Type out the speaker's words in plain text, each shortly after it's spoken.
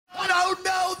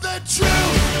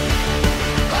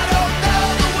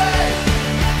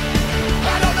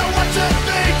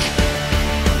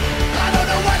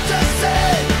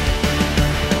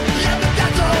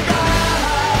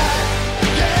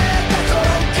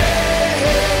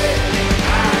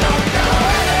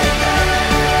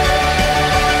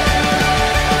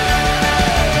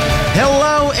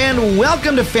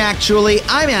Welcome to Factually.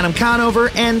 I'm Adam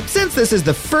Conover, and since this is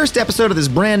the first episode of this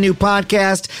brand new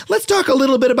podcast, let's talk a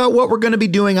little bit about what we're going to be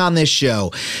doing on this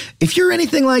show. If you're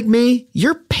anything like me,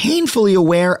 you're painfully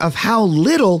aware of how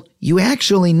little you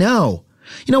actually know.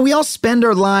 You know, we all spend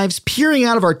our lives peering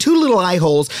out of our two little eye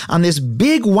holes on this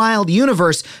big, wild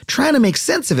universe, trying to make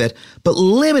sense of it, but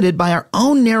limited by our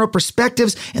own narrow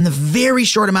perspectives and the very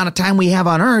short amount of time we have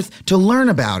on Earth to learn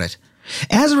about it.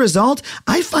 As a result,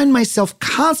 I find myself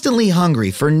constantly hungry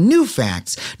for new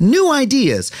facts, new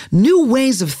ideas, new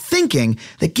ways of thinking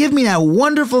that give me that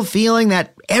wonderful feeling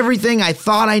that everything I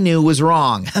thought I knew was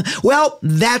wrong. Well,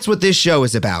 that's what this show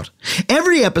is about.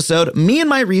 Every episode, me and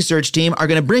my research team are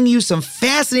going to bring you some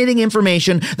fascinating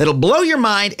information that'll blow your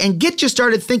mind and get you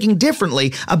started thinking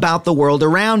differently about the world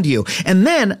around you. And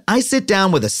then I sit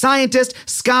down with a scientist,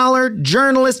 scholar,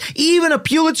 journalist, even a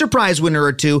Pulitzer Prize winner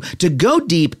or two to go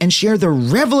deep and share the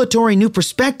revelatory new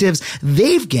perspectives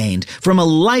they've gained from a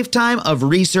lifetime of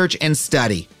research and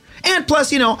study. And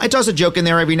plus, I toss a joke in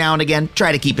there every now and again,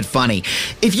 try to keep it funny.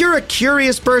 If you're a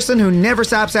curious person who never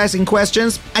stops asking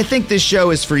questions, I think this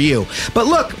show is for you. But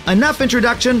look, enough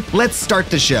introduction, let's start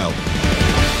the show.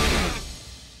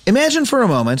 Imagine for a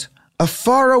moment a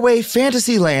faraway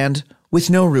fantasy land with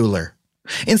no ruler.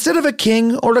 Instead of a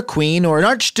king or a queen or an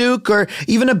archduke or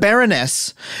even a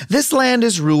baroness, this land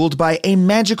is ruled by a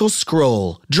magical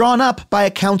scroll drawn up by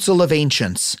a council of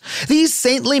ancients. These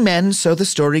saintly men, so the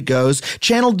story goes,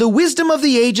 channeled the wisdom of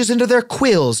the ages into their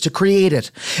quills to create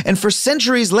it. And for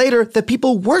centuries later, the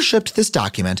people worshipped this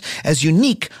document as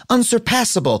unique,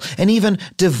 unsurpassable, and even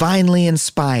divinely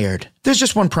inspired. There's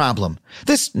just one problem.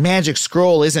 This magic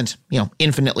scroll isn't,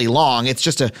 infinitely long. It's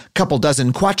just a couple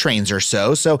dozen quatrains or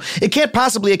so it can't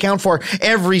possibly account for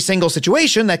every single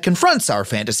situation that confronts our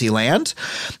fantasy land.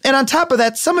 And on top of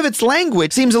that, some of its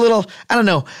language seems a little,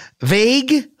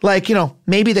 vague. Like,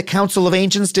 maybe the Council of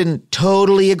Ancients didn't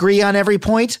totally agree on every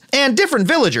point. And different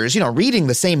villagers, reading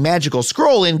the same magical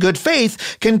scroll in good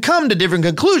faith can come to different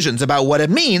conclusions about what it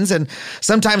means. And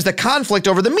sometimes the conflict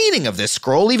over the meaning of this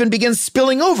scroll even begins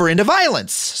spilling over into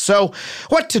violence. So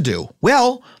what to do?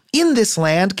 Well, in this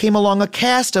land came along a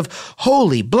caste of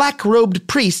holy, black-robed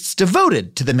priests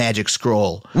devoted to the magic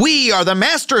scroll. "We are the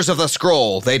masters of the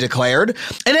scroll," they declared.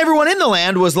 And everyone in the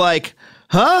land was like,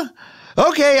 "Huh?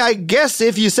 Okay, I guess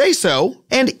if you say so."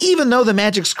 And even though the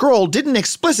magic scroll didn't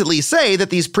explicitly say that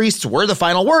these priests were the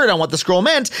final word on what the scroll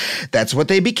meant, that's what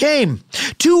they became.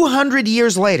 200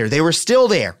 years later, they were still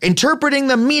there, interpreting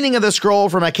the meaning of the scroll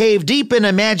from a cave deep in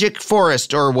a magic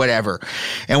forest or whatever.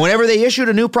 And whenever they issued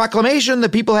a new proclamation, the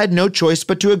people had no choice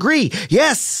but to agree.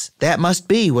 Yes, that must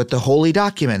be what the holy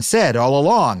document said all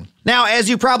along. Now, as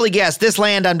you probably guessed, this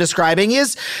land I'm describing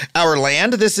is our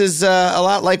land. This is a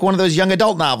lot like one of those young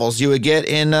adult novels you would get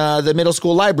in the middle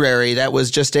school library that was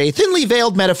just a thinly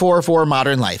veiled metaphor for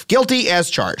modern life. Guilty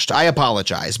as charged. I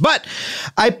apologize. But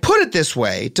I put it this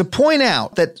way to point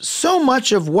out that so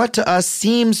much of what to us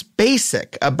seems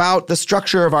basic about the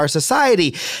structure of our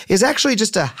society is actually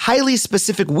just a highly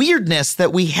specific weirdness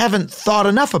that we haven't thought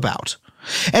enough about.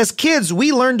 As kids,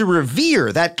 we learned to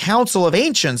revere that Council of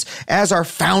Ancients as our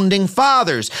founding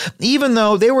fathers, even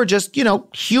though they were just,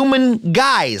 human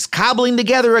guys cobbling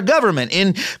together a government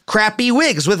in crappy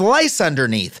wigs with lice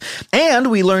underneath.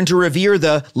 And we learned to revere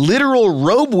the literal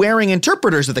robe-wearing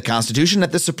interpreters of the Constitution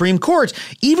at the Supreme Court,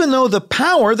 even though the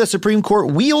power the Supreme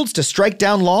Court wields to strike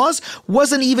down laws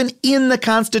wasn't even in the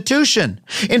Constitution.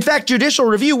 In fact, judicial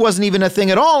review wasn't even a thing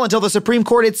at all until the Supreme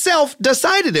Court itself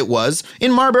decided it was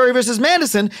in Marbury v.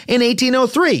 Madison in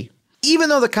 1803. Even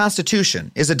though the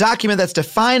Constitution is a document that's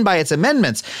defined by its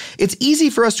amendments, it's easy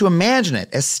for us to imagine it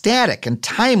as static and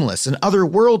timeless and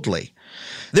otherworldly.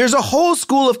 There's a whole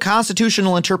school of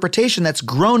constitutional interpretation that's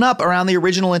grown up around the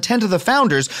original intent of the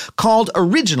founders called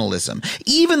originalism,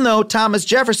 even though Thomas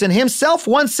Jefferson himself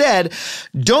once said,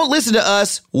 "Don't listen to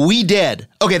us, we dead."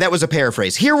 Okay, that was a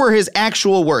paraphrase. Here were his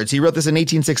actual words. He wrote this in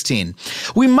 1816.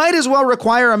 "We might as well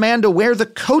require a man to wear the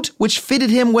coat which fitted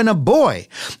him when a boy,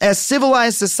 as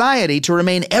civilized society to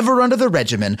remain ever under the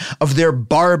regimen of their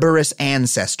barbarous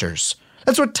ancestors."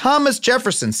 That's what Thomas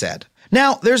Jefferson said.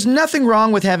 Now, there's nothing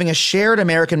wrong with having a shared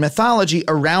American mythology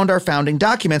around our founding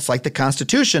documents like the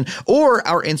Constitution or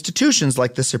our institutions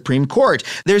like the Supreme Court.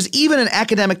 There's even an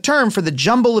academic term for the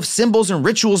jumble of symbols and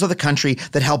rituals of the country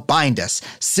that help bind us: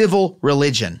 civil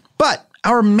religion. But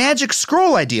our magic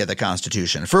scroll idea of the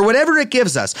Constitution, for whatever it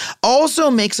gives us, also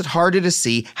makes it harder to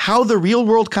see how the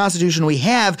real-world Constitution we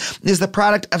have is the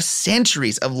product of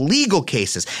centuries of legal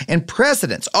cases and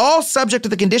precedents, all subject to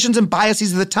the conditions and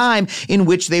biases of the time in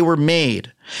which they were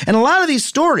made. And a lot of these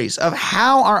stories of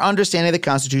how our understanding of the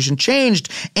Constitution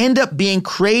changed end up being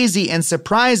crazy and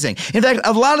surprising. In fact,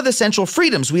 a lot of the central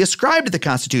freedoms we ascribe to the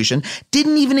Constitution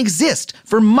didn't even exist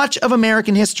for much of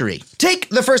American history. Take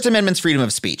the First Amendment's freedom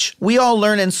of speech. We all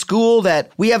learn in school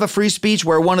that we have a free speech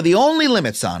where one of the only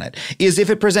limits on it is if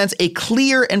it presents a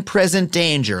clear and present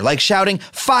danger, like shouting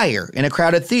fire in a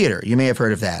crowded theater. You may have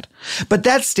heard of that. But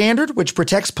that standard, which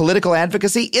protects political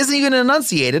advocacy, isn't even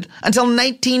enunciated until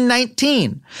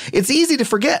 1919. It's easy to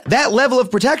forget that level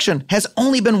of protection has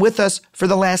only been with us for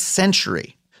the last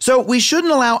century. So we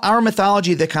shouldn't allow our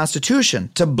mythology of the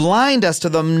Constitution to blind us to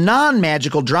the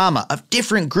non-magical drama of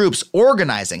different groups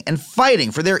organizing and fighting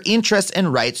for their interests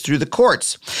and rights through the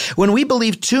courts. When we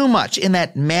believe too much in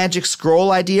that magic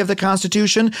scroll idea of the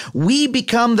Constitution, we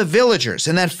become the villagers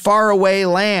in that faraway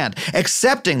land,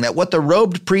 accepting that what the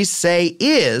robed priests say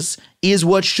is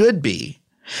what should be.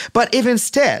 But if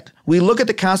instead we look at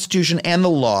the Constitution and the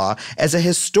law as a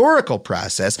historical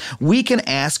process, we can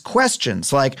ask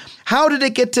questions like, how did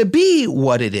it get to be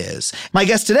what it is? My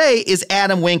guest today is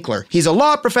Adam Winkler. He's a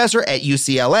law professor at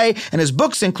UCLA, and his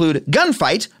books include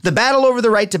Gunfight, The Battle Over the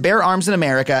Right to Bear Arms in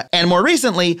America, and more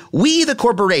recently, We the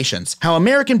Corporations, How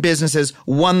American Businesses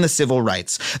Won the Civil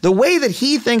Rights. The way that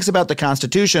he thinks about the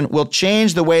Constitution will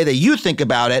change the way that you think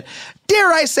about it,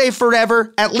 dare I say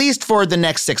forever, at least for the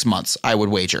next 6 months, I would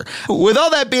wager. With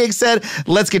all that being said,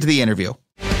 let's get to the interview.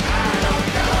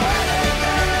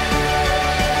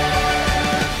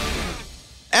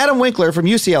 Adam Winkler from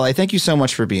UCLA, thank you so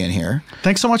much for being here.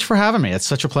 Thanks so much for having me. It's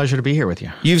such a pleasure to be here with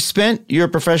you. You've spent your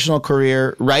professional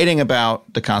career writing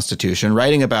about the Constitution,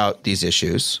 writing about these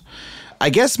issues. I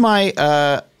guess my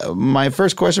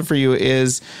first question for you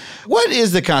is, what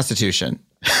is the Constitution?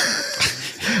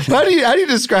 How do you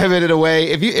describe it in a way?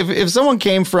 If someone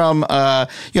came from an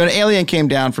alien came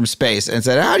down from space and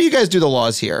said, "How do you guys do the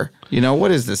laws here?"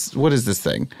 What is this? What is this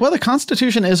thing? Well, the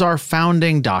Constitution is our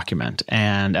founding document.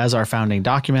 And as our founding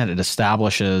document, it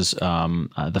establishes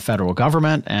the federal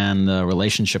government and the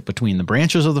relationship between the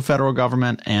branches of the federal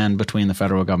government and between the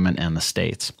federal government and the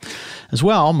states. As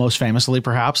well, most famously,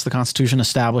 perhaps, the Constitution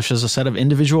establishes a set of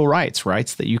individual rights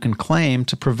that you can claim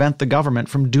to prevent the government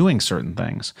from doing certain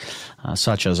things,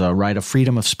 such as a right of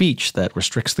freedom of speech that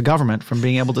restricts the government from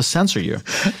being able to censor you.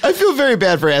 I feel very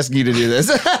bad for asking you to do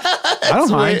this. I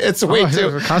don't mind. It's way too.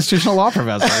 I'm a constitutional law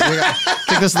professor. I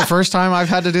think this is the first time I've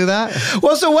had to do that.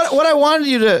 Well, so what I wanted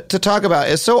you to talk about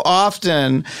is so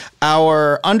often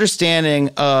our understanding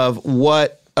of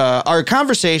what our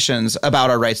conversations about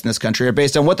our rights in this country are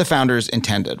based on what the founders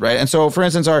intended, right? And so, for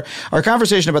instance, our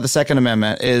conversation about the Second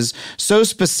Amendment is so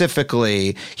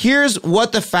specifically, here's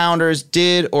what the founders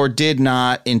did or did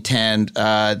not intend.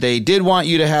 They did want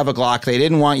you to have a Glock. They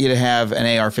didn't want you to have an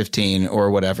AR-15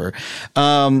 or whatever.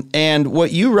 And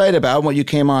what you write about, what you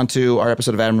came on to our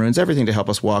episode of Adam Ruins Everything to help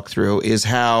us walk through, is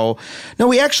how, no,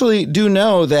 we actually do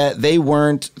know that they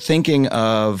weren't thinking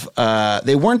of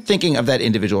that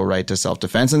individual right to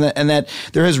self-defense. And that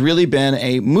there has really been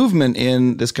a movement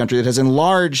in this country that has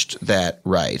enlarged that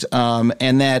right.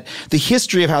 And that the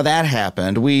history of how that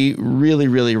happened, we really,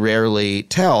 really rarely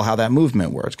tell how that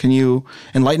movement worked. Can you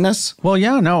enlighten us? Well,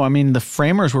 yeah, no. I mean, the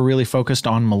framers were really focused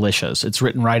on militias. It's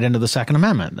written right into the Second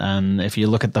Amendment. And if you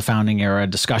look at the founding era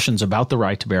discussions about the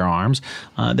right to bear arms,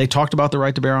 they talked about the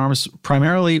right to bear arms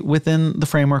primarily within the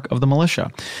framework of the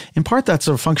militia. In part, that's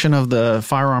a function of the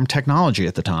firearm technology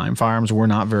at the time. Firearms were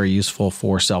not very useful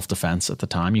for self-defense at the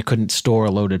time. You couldn't store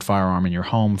a loaded firearm in your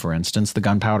home, for instance. The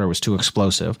gunpowder was too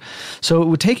explosive. So it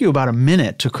would take you about a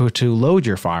minute to load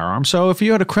your firearm. So if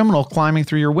you had a criminal climbing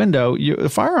through your window, the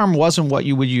firearm wasn't what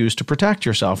you would use to protect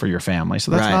yourself or your family.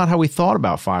 So that's not how we thought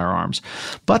about firearms.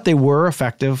 But they were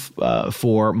effective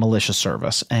for militia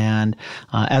service. And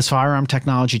as firearm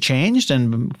technology changed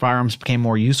and firearms became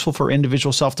more useful for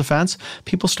individual self-defense,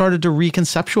 people started to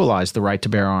reconceptualize the right to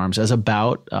bear arms as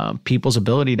about people's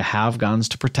ability to have guns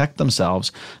to protect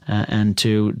themselves and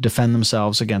to defend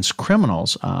themselves against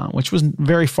criminals, which was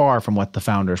very far from what the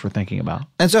founders were thinking about.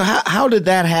 And so how did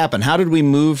that happen? How did we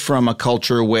move from a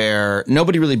culture where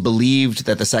nobody really believed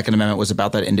that the Second Amendment was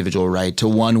about that individual right to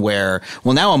one where,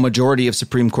 well, now a majority of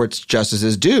Supreme Court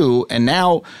justices do, and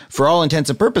now, for all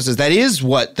intents and purposes, that is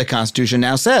what the Constitution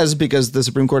now says because the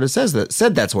Supreme Court has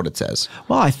said that's what it says?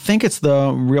 Well, I think it's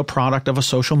the real product of a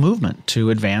social movement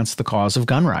to advance the cause of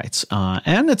gun rights.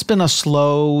 And it's been a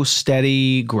slow,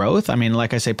 steady growth. I mean,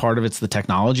 like I say, part of it's the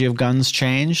technology of guns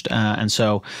changed.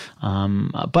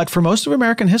 But for most of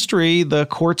American history, the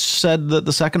courts said that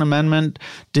the Second Amendment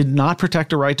did not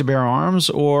protect a right to bear arms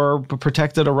or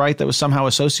protected a right that was somehow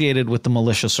associated with the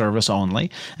militia service only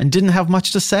and didn't have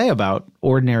much to say about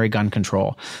ordinary gun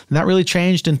control. And that really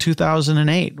changed in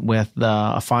 2008 with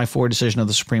a 5-4 decision of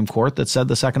the Supreme Court that said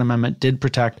the Second Amendment did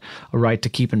protect a right to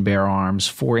keep and bear arms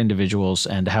for individuals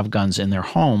and to have guns in their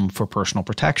home for personal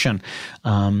protection.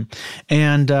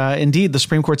 Indeed, the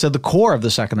Supreme Court said the core of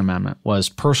the Second Amendment was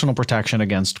personal protection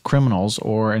against criminals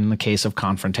or in the case of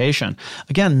confrontation.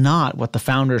 Again, not what the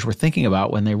founders were thinking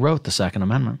about when they wrote the Second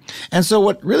Amendment. And so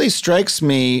what really strikes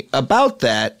me about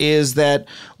that is that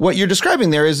what you're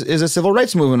describing there is a civil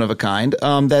rights movement of a kind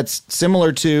that's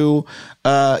similar to,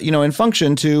 in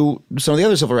function to some of the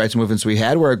other civil rights movements we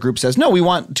had, where a group says, no, we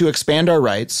want to expand our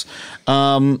rights.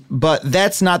 But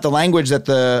that's not the language that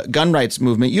the gun rights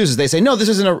movement uses. They say, no, this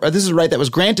is a right that was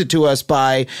granted to us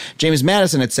by James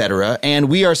Madison, et cetera, and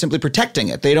we are simply protecting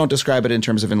it. They don't describe it in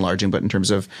terms of enlarging, but in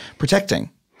terms of protecting.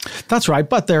 That's right,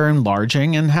 but they're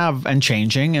enlarging and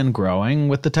changing and growing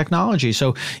with the technology.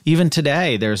 So even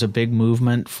today, there's a big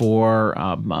movement for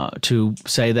to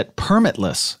say that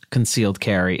permitless concealed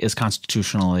carry is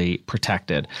constitutionally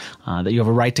protected, that you have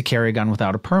a right to carry a gun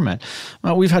without a permit.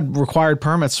 We've had required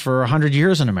permits for 100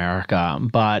 years in America,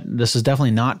 but this is definitely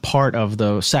not part of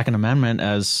the Second Amendment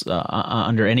as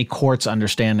under any court's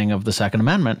understanding of the Second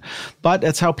Amendment. But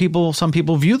it's how some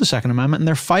people view the Second Amendment, and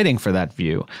they're fighting for that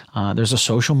view. There's a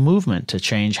social movement to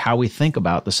change how we think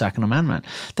about the Second Amendment.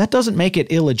 That doesn't make it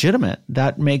illegitimate.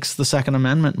 That makes the Second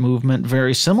Amendment movement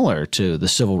very similar to the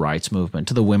civil rights movement,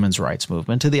 to the women's rights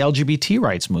movement, to the LGBT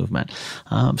rights movement.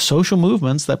 Social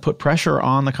movements that put pressure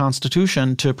on the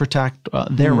Constitution to protect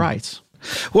their rights.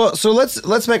 Well, so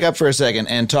let's back up for a second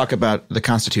and talk about the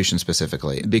Constitution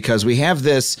specifically, because we have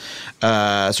this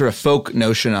sort of folk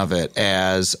notion of it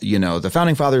as, the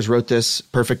Founding Fathers wrote this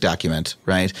perfect document,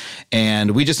 right?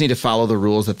 And we just need to follow the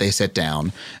rules that they set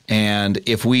down. And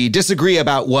if we disagree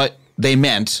about what they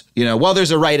meant, there's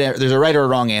a right or a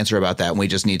wrong answer about that, and we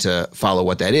just need to follow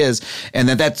what that is, and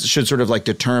that should sort of like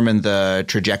determine the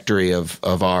trajectory of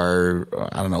our,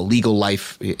 legal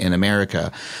life in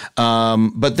America.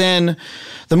 But then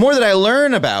the more that I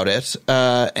learn about it,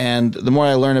 and the more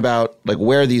I learn about like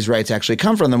where these rights actually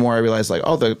come from, the more I realize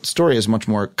the story is much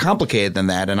more complicated than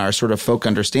that, and our sort of folk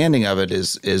understanding of it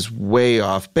is way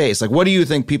off base. Like, what do you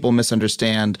think people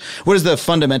misunderstand? What is the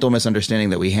fundamental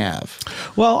misunderstanding that we have?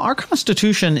 Well, our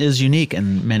Constitution is unique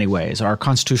in many ways. Our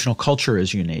constitutional culture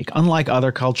is unique. Unlike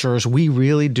other cultures, we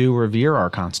really do revere our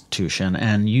Constitution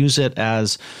and use it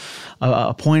as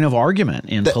a point of argument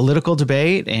in political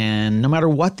debate, and no matter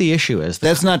what the issue is.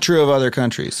 That's not true of other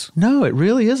countries. No, it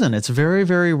really isn't. It's very,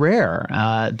 very rare.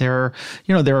 There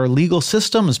are legal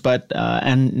systems, but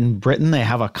and in Britain they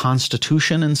have a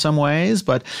constitution in some ways,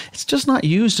 but it's just not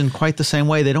used in quite the same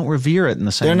way. They don't revere it in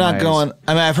the same way. They're not going.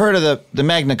 I mean, I've heard of the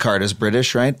Magna Carta is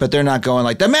British, right? But they're not going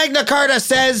like the Magna Carta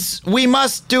says we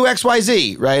must do X, Y,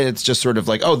 Z, right? It's just sort of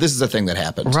like, oh, this is a thing that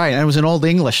happened, right? And it was in Old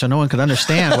English, so no one could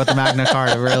understand what the Magna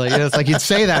Carta really is. It's like you'd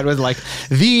say that with like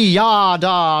the ya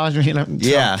da,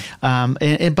 yeah.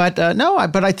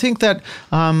 But I think that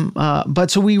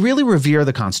so we really revere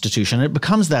the Constitution. It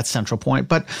becomes that central point.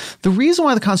 But the reason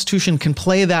why the Constitution can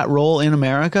play that role in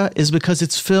America is because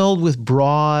it's filled with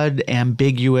broad,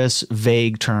 ambiguous,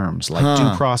 vague terms like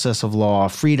due process of law,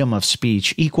 freedom of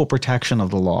speech, equal protection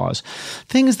of the laws,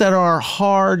 things that are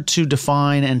hard to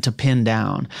define and to pin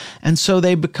down. And so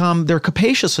they're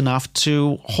capacious enough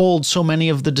to hold so many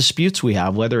of the disputes we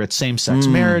have, whether it's same-sex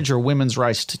marriage or women's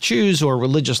rights to choose or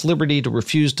religious liberty to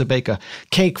refuse to bake a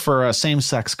cake for a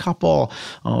same-sex couple,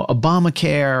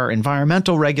 Obamacare,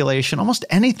 environmental regulation, almost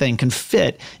anything can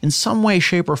fit in some way,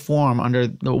 shape, or form under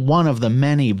one of the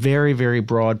many very, very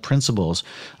broad principles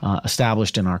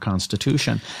established in our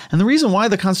Constitution. And the reason why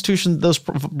the Constitution, those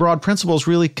broad principles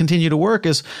really continue to work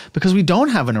is because we don't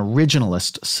have an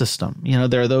originalist system.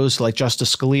 There are those like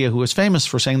Justice Scalia, who is famous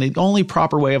for saying the only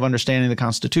proper way of understanding the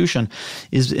Constitution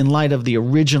is in light of the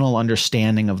original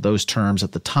understanding of those terms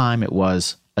at the time it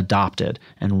was adopted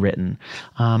and written.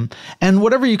 And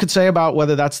whatever you could say about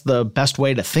whether that's the best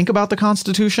way to think about the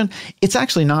Constitution, it's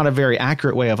actually not a very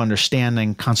accurate way of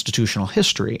understanding constitutional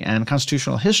history. And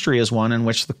constitutional history is one in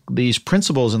which these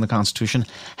principles in the Constitution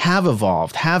have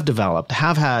evolved, have developed,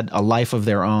 have had a life of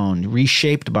their own,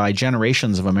 reshaped by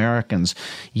generations of Americans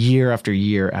year after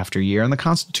year after year. And the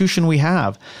Constitution we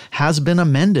have has been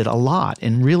amended a lot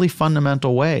in really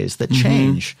fundamental ways that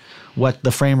change what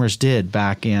the framers did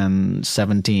back in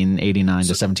 1789 to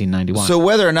 1791. So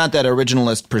whether or not that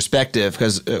originalist perspective,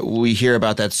 because we hear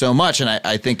about that so much, and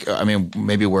I think,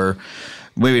 maybe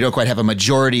we don't quite have a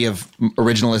majority of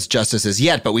originalist justices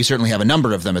yet, but we certainly have a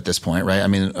number of them at this point, right?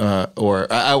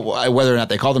 Whether or not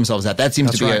they call themselves that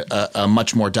seems to be a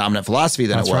much more dominant philosophy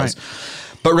than it was. Right.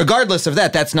 But regardless of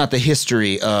that, that's not the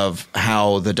history of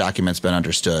how the document's been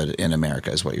understood in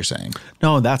America, is what you're saying.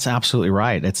 No, that's absolutely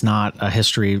right. It's not a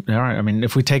history. I mean,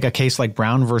 if we take a case like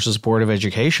Brown versus Board of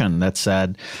Education that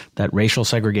said that racial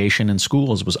segregation in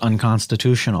schools was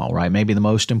unconstitutional, right? Maybe the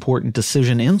most important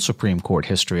decision in Supreme Court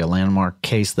history, a landmark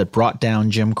case that brought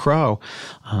down Jim Crow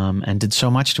and did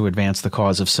so much to advance the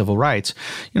cause of civil rights.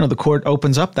 The court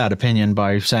opens up that opinion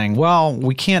by saying, well,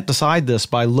 we can't decide this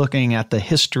by looking at the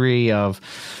history of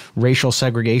racial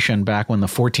segregation back when the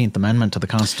 14th Amendment to the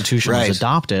Constitution was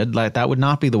adopted. Like, that would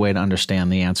not be the way to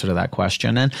understand the answer to that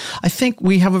question. And I think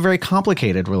we have a very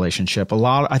complicated relationship.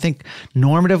 I think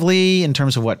normatively, in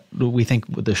terms of what we think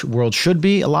the world should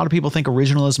be, a lot of people think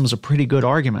originalism is a pretty good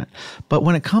argument. But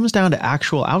when it comes down to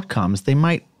actual outcomes, they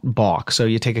might balk. So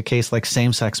you take a case like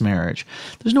same-sex marriage.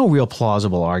 There's no real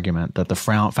plausible argument that the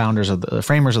framers of the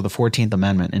 14th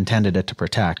Amendment intended it to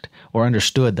protect or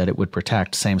understood that it would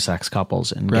protect same-sex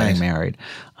couples in getting married.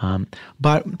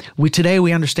 But today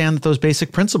we understand that those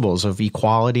basic principles of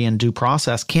equality and due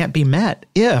process can't be met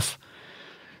if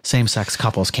same-sex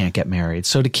couples can't get married.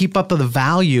 So to keep up the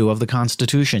value of the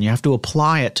Constitution, you have to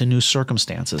apply it to new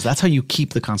circumstances. That's how you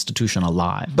keep the Constitution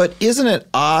alive. But isn't it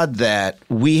odd that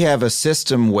we have a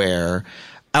system where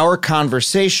our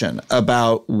conversation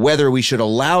about whether we should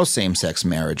allow same-sex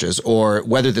marriages or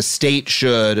whether the state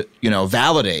should,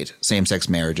 validate same-sex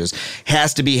marriages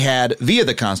has to be had via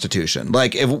the Constitution?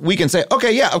 Like, if we can say,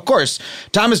 okay, yeah, of course,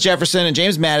 Thomas Jefferson and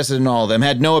James Madison and all of them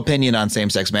had no opinion on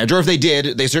same-sex marriage, or if they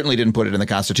did, they certainly didn't put it in the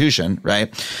Constitution,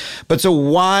 right? But so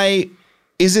why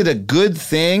is it a good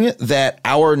thing that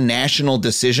our national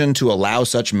decision to allow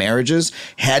such marriages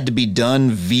had to be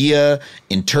done via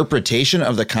interpretation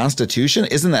of the Constitution?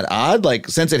 Isn't that odd? Like,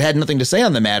 since it had nothing to say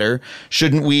on the matter,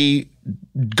 shouldn't we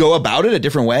go about it a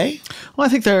different way? Well, I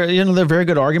think there are very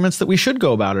good arguments that we should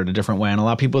go about it a different way. And a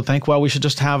lot of people think, well, we should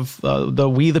just have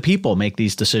we the people make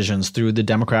these decisions through the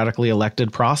democratically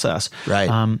elected process. Right.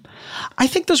 I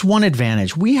think there's one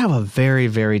advantage. We have a very,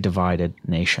 very divided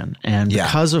nation. And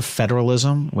because of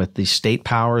federalism with the state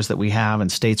powers that we have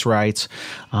and states' rights,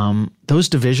 those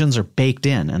divisions are baked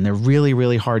in, and they're really,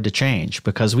 really hard to change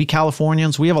because we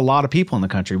Californians, we have a lot of people in the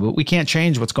country, but we can't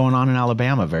change what's going on in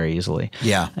Alabama very easily.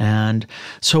 Yeah. And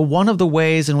so one of the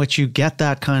ways in which you get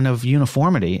that kind of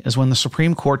uniformity is when the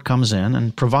Supreme Court comes in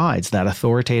and provides that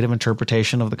authoritative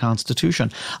interpretation of the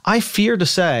Constitution. I fear to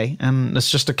say, and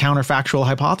it's just a counterfactual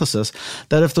hypothesis,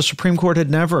 that if the Supreme Court had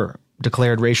never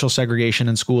declared racial segregation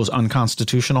in schools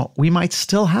unconstitutional, we might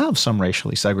still have some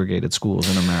racially segregated schools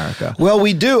in America. Well,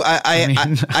 we do. I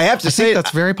have to say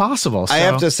that's very possible. I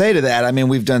have to say to that. I mean,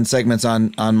 we've done segments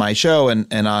on my show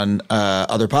and on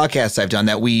other podcasts I've done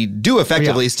that we do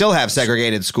effectively still have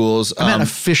segregated schools. I meant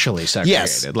officially segregated.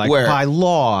 Yes, like by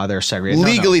law they're segregated.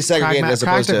 Legally segregated as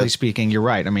opposed to… Practically speaking, you're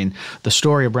right. I mean, the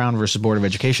story of Brown versus Board of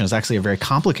Education is actually a very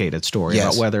complicated story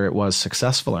about whether it was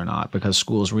successful or not, because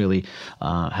schools really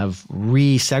have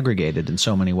resegregated in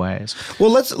so many ways.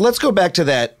 Well, let's go back to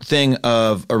that thing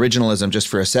of originalism just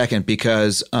for a second,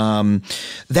 because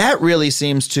that really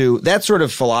seems to, that sort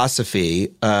of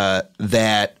philosophy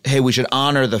that, hey, we should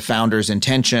honor the founders'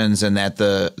 intentions and that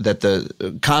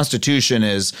the Constitution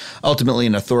is ultimately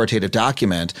an authoritative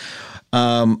document.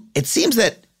 It seems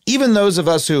that even those of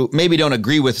us who maybe don't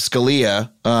agree with Scalia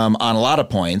on a lot of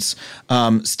points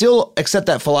still accept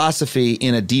that philosophy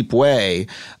in a deep way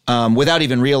without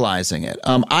even realizing it.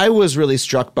 I was really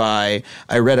struck by,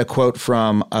 I read a quote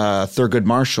from Thurgood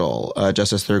Marshall,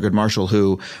 Justice Thurgood Marshall,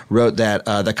 who wrote that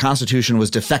the Constitution was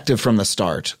defective from the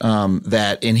start,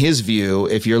 that in his view,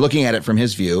 if you're looking at it from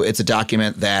his view, it's a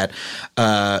document that,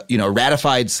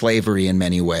 ratified slavery in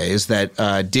many ways,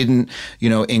 that didn't,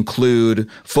 include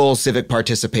full civic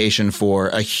participation for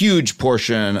a huge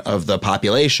portion of the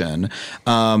population,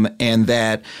 and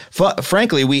that,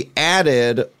 frankly, we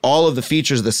added all of the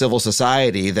features of the civil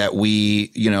society that we,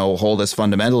 hold as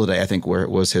fundamental today, I think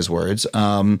was his words,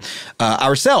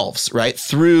 ourselves, right?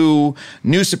 Through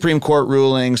new Supreme Court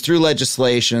rulings, through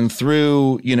legislation,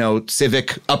 through,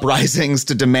 civic uprisings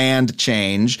to demand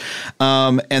change.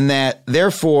 And that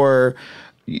therefore,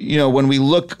 when we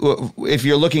look, if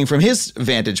you're looking from his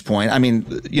vantage point, I mean,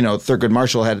 Thurgood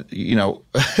Marshall had,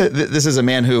 this is a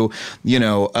man who,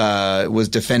 was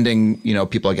defending,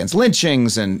 people against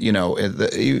lynchings and,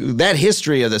 that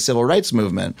history of the civil rights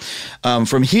movement.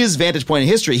 From his vantage point in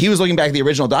history, he was looking back at the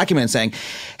original document and saying,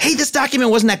 hey, this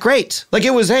document wasn't that great. Like,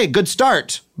 it was, hey, good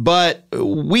start, but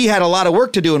we had a lot of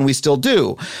work to do and we still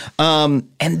do. And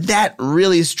that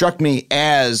really struck me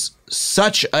as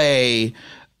such a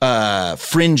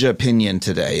fringe opinion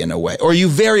today in a way, or you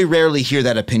very rarely hear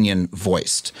that opinion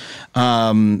voiced.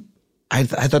 I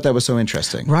thought that was so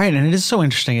interesting. Right, and it is so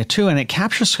interesting too, and it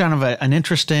captures kind of an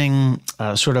interesting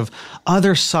sort of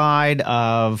other side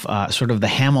of sort of the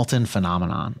Hamilton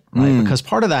phenomenon, right? Because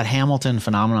part of that Hamilton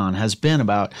phenomenon has been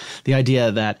about the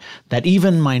idea that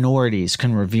even minorities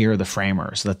can revere the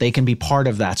framers, that they can be part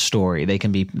of that story, they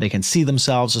can see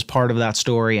themselves as part of that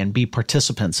story and be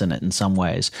participants in it in some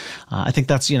ways. I think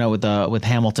that's with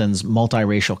Hamilton's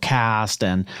multiracial cast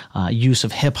and use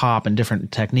of hip hop and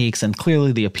different techniques, and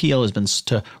clearly the appeal has been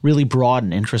to really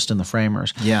broaden interest in the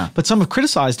framers. Yeah. But some have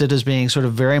criticized it as being sort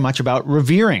of very much about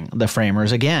revering the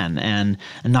framers again and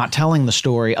not telling the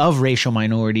story of racial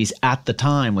minorities at the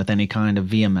time with any kind of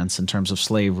vehemence in terms of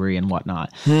slavery and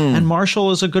whatnot. And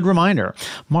Marshall is a good reminder.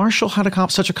 Marshall had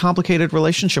such a complicated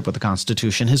relationship with the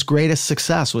Constitution. His greatest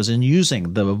success was in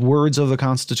using the words of the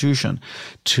Constitution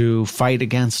to fight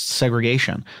against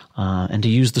segregation and to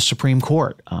use the Supreme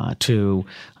Court to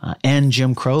end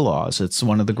Jim Crow laws. It's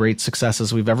one of the great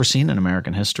successes we've ever seen in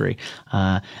American history.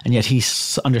 And yet he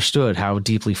understood how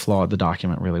deeply flawed the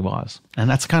document really was. And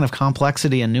that's kind of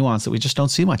complexity and nuance that we just don't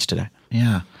see much today.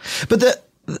 Yeah. But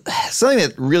something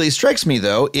that really strikes me,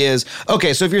 though, is,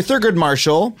 okay, so if you're Thurgood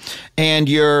Marshall and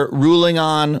you're ruling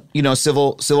on,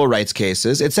 civil rights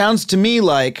cases, it sounds to me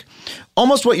like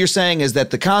almost what you're saying is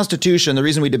that the Constitution, the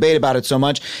reason we debate about it so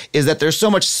much, is that there's so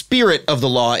much spirit of the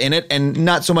law in it and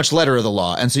not so much letter of the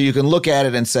law. And so you can look at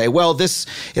it and say, well, it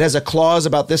has a clause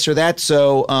about this or that,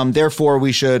 so therefore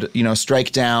we should,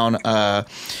 strike down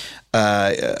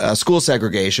school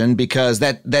segregation because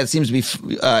that seems to be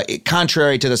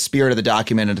contrary to the spirit of the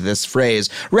document and to this phrase,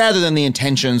 rather than the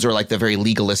intentions or like the very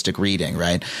legalistic reading,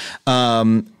 right?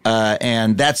 And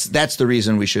that's the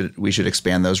reason we should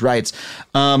expand those rights.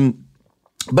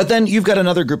 But then you've got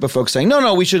another group of folks saying,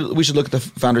 no, we should look at the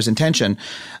founders' intentions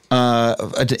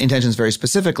very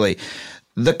specifically.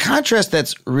 The contrast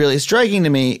that's really striking to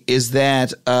me is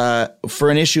that for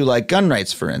an issue like gun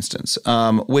rights, for instance,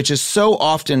 which is so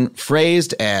often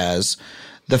phrased as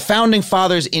the founding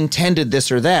fathers intended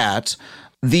this or that,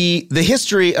 the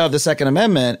history of the Second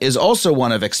Amendment is also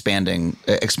one of expanding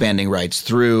rights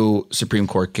through Supreme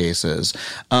Court cases.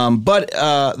 But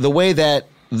the way that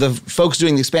the folks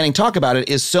doing the expanding talk about it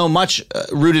is so much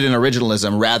rooted in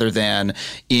originalism rather than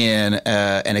in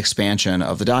an expansion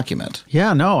of the document.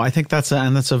 Yeah, no, I think it's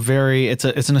an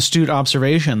astute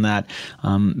observation that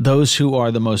those who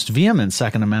are the most vehement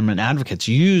Second Amendment advocates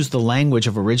use the language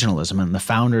of originalism and the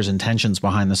founders' intentions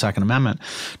behind the Second Amendment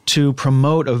to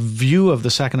promote a view of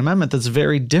the Second Amendment that's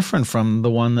very different from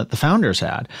the one that the founders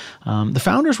had. The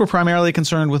founders were primarily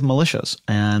concerned with militias,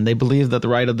 and they believed that the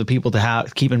right of the people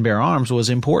to keep and bear arms was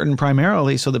important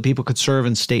primarily so that people could serve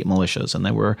in state militias, and they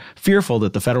were fearful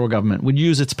that the federal government would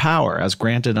use its power as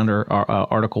granted under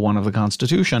Article 1 of the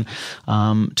Constitution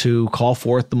to call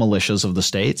forth the militias of the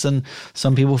states, and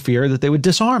some people feared that they would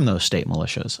disarm those state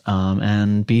militias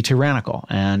and be tyrannical.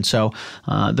 And so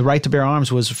the right to bear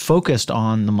arms was focused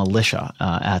on the militia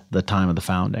at the time of the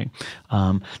founding.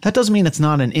 That doesn't mean it's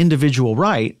not an individual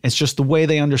right. It's just the way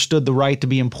they understood the right to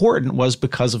be important was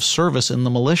because of service in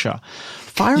the militia.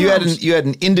 Firearms, you had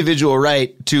an individual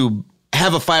right to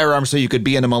have a firearm so you could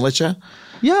be in a militia?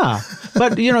 Yeah.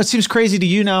 But, it seems crazy to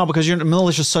you now because your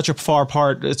militia is such a far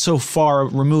part. It's so far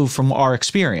removed from our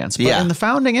experience. But in the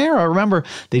founding era, remember,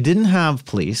 they didn't have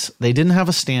police. They didn't have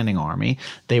a standing army.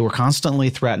 They were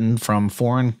constantly threatened from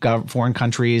foreign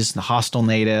countries, the hostile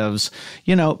natives.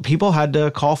 People had to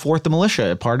call forth the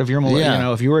militia, part of your militia.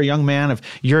 Yeah. If you were a young man, if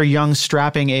you're a young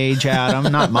strapping age,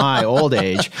 Adam, not my old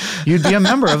age, you'd be a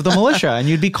member of the militia and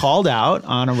you'd be called out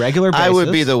on a regular basis. I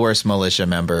would be the worst militia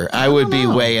member. I would be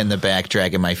way in the back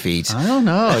dragging my feet. I don't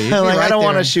know. I don't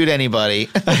want to shoot anybody.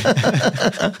 That's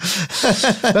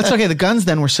okay. The guns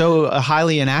then were so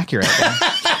highly inaccurate.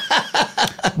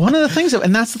 One of the things,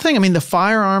 and that's the thing, the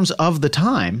firearms of the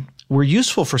time were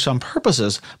useful for some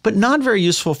purposes, but not very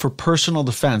useful for personal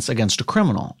defense against a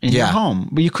criminal in your home.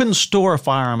 But you couldn't store a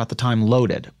firearm at the time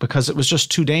loaded because it was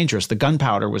just too dangerous. The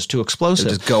gunpowder was too explosive.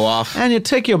 It'd just go off. And it'd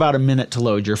take you about a minute to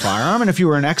load your firearm. And if you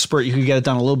were an expert, you could get it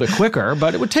done a little bit quicker,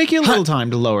 but it would take you a little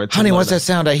time to lower it. Honey, what's that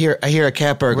sound? I hear a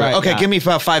cat burglar. Right, okay, give me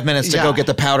about 5 minutes to go get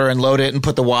the powder and load it and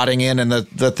put the wadding in and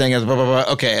the thing is blah, blah,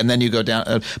 blah. Okay, and then you go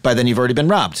down. By then you've already been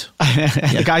robbed.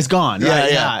 The guy's gone.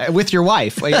 Right? Yeah. With your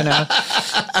wife,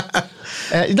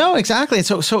 No, exactly.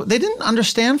 So they didn't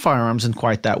understand firearms in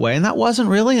quite that way. And that wasn't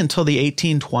really until the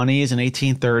 1820s and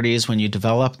 1830s when you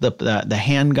developed the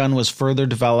handgun was further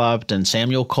developed and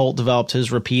Samuel Colt developed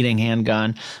his repeating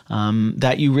handgun,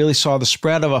 that you really saw the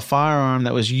spread of a firearm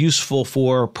that was useful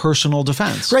for personal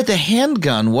defense. Right. The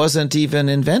handgun wasn't even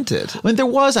invented. I mean, there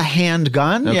was a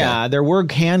handgun. Okay. Yeah, there were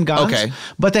handguns. Okay.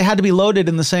 But they had to be loaded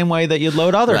in the same way that you'd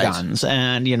load other guns,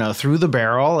 and through the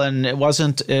barrel. And it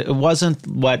wasn't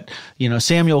what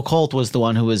Samuel Colt was the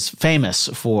one who was famous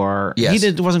for. Yes.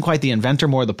 He wasn't quite the inventor,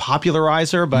 more the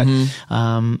popularizer, but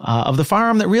of the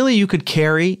firearm that really you could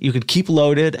carry, you could keep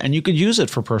loaded, and you could use it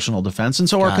for personal defense. And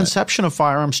so our conception of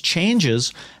firearms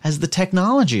changes as the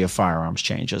technology of firearms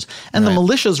changes, and the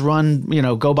militias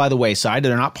go by the wayside.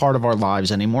 They're not part of our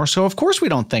lives anymore. So of course we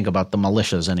don't think about the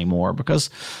militias anymore because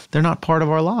they're not part of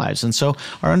our lives. And so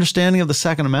our understanding of the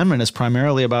Second Amendment is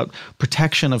primarily about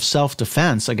protection of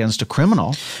self-defense against a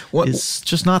criminal. It's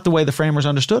just not the way the framers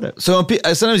understood it. So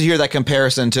sometimes you hear that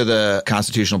comparison to the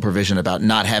constitutional provision about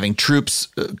not having troops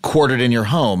quartered in your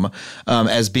home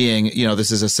as being,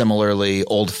 this is a similarly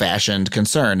old-fashioned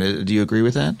concern. Do you agree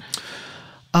with that?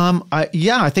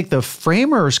 I think the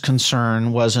framers'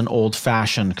 concern was an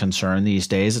old-fashioned concern these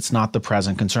days. It's not the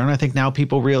present concern. I think now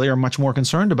people really are much more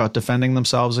concerned about defending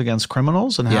themselves against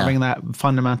criminals and having that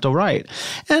fundamental right.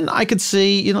 And I could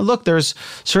see, look, there's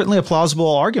certainly a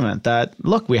plausible argument that,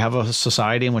 look, we have a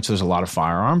society in which there's a lot of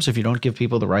firearms. If you don't give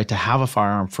people the right to have a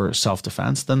firearm for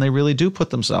self-defense, then they really do put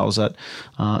themselves at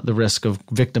the risk of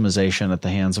victimization at the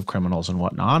hands of criminals and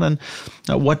whatnot. And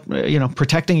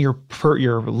protecting your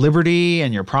liberty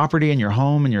and your property and your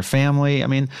home and your family. I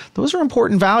mean, those are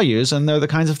important values, and they're the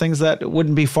kinds of things that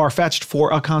wouldn't be far-fetched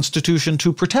for a constitution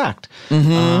to protect.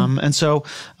 And so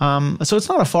it's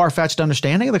not a far-fetched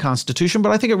understanding of the Constitution,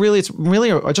 but I think it's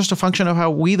really just a function of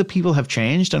how we, the people, have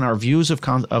changed, and our views of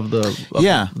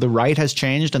the right has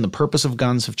changed, and the purpose of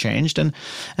guns have changed, and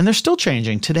they're still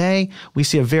changing. Today, we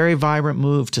see a very vibrant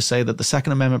move to say that the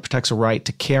Second Amendment protects a right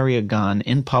to carry a gun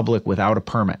in public without a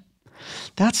permit.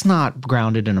 That's not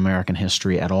grounded in American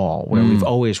history at all, where we've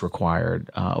always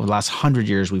required, over the last 100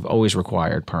 years, we've always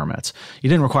required permits. You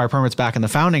didn't require permits back in the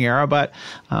founding era, but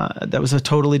that was a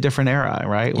totally different era,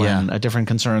 right? When different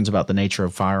concerns about the nature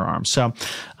of firearms. So,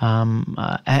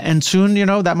 and soon,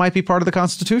 that might be part of the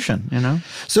Constitution,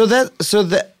 So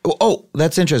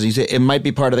that's interesting. You say it might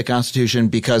be part of the Constitution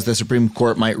because the Supreme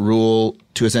Court might rule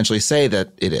to essentially say that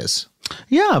it is.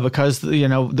 Yeah, because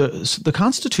the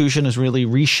Constitution is really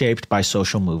reshaped by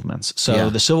social movements. So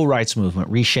the Civil Rights Movement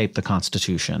reshaped the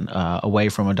Constitution away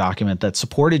from a document that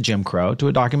supported Jim Crow to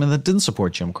a document that didn't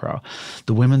support Jim Crow.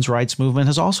 The Women's Rights Movement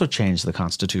has also changed the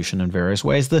Constitution in various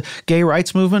ways. The Gay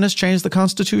Rights Movement has changed the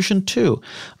Constitution too.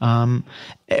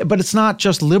 But it's not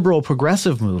just liberal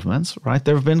progressive movements, right?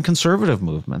 There have been conservative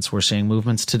movements. We're seeing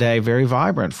movements today very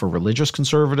vibrant for religious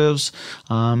conservatives,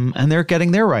 and they're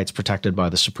getting their rights protected by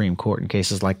the Supreme Court in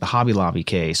cases like the Hobby Lobby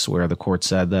case, where the court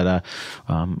said that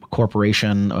a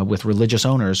corporation with religious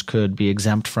owners could be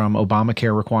exempt from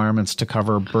Obamacare requirements to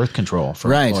cover birth control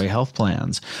for employee health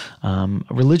plans.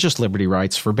 Religious liberty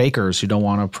rights for bakers who don't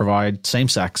want to provide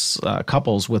same-sex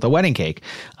couples with a wedding cake.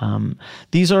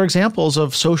 These are examples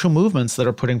of social movements that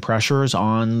are putting pressures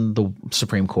on the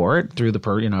Supreme Court through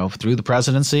the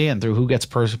presidency and through who gets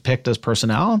picked as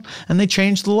personnel, and they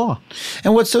changed the law.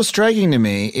 And what's so striking to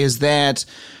me is that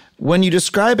when you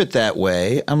describe it that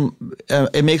way,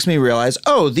 it makes me realize,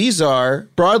 these are,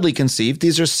 broadly conceived,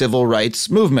 these are civil rights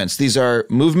movements. These are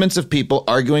movements of people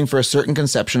arguing for a certain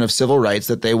conception of civil rights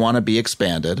that they want to be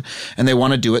expanded, and they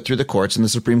want to do it through the courts and the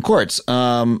Supreme Courts.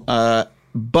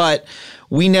 But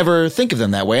we never think of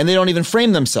them that way, and they don't even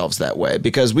frame themselves that way,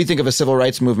 because we think of a civil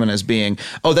rights movement as being,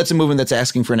 that's a movement that's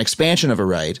asking for an expansion of a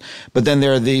right. But then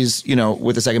there are these,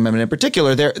 with the Second Amendment in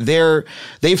particular,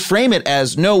 they frame it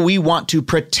as, no, we want to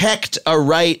protect a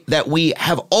right that we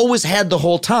have always had the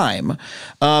whole time,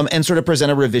 and sort of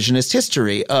present a revisionist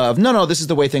history of, no, this is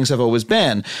the way things have always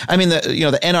been. I mean,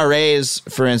 the NRA's,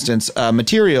 for instance,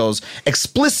 materials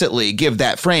explicitly give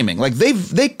that framing. Like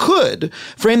they could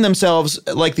frame themselves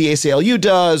like the ACLU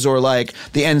does, or like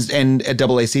the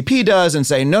NAACP does, and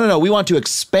say, no, we want to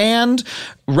expand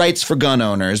rights for gun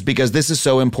owners because this is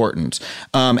so important.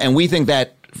 And we think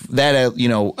that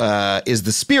is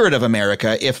the spirit of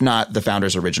America, if not the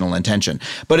founders' original intention.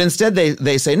 But instead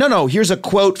they say, no, here's a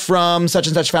quote from such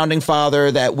and such founding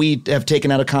father that we have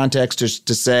taken out of context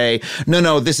to say,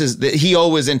 no, he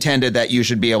always intended that you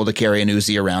should be able to carry an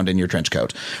Uzi around in your trench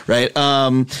coat, right?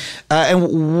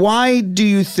 And why do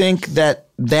you think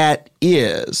that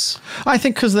is? I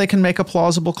think because they can make a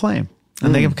plausible claim.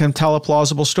 and they can tell a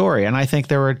plausible story. And I think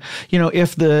there were,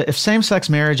 if same-sex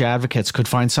marriage advocates could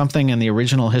find something in the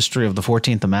original history of the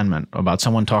 14th Amendment about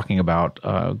someone talking about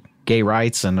gay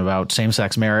rights and about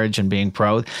same-sex marriage and being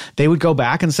pro, they would go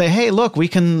back and say, hey, look,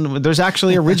 there's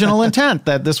actually original intent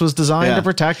that this was designed to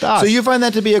protect us. So you find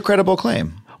that to be a credible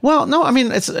claim? Well, no, I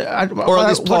mean, it's or at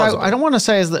least plausible. I don't want to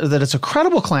say is that it's a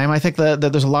credible claim. I think that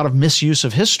there's a lot of misuse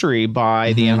of history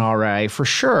by the NRA for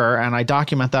sure, and I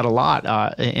document that a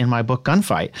lot in my book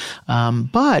Gunfight.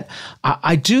 But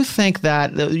I do think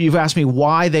that you've asked me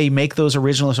why they make those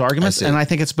originalist arguments, and I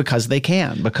think it's because they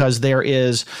can, because there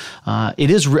is it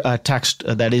is a text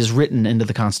that is written into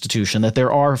the Constitution, that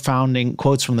there are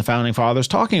quotes from the founding fathers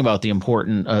talking about the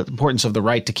importance of the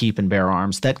right to keep and bear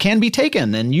arms that can be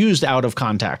taken and used out of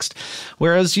context.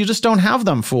 Whereas you just don't have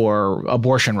them for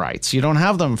abortion rights. You don't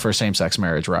have them for same-sex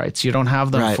marriage rights. You don't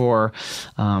have them for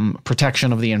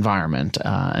protection of the environment.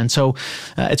 And so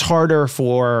it's harder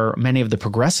for many of the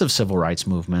progressive civil rights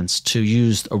movements to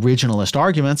use originalist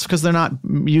arguments because they're not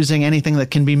using anything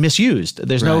that can be misused.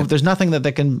 There's nothing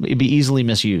that can be easily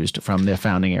misused from the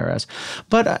founding eras.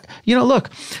 But, look,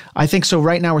 I think so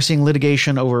right now we're seeing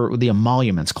litigation over the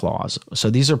emoluments clause. So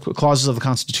these are clauses of the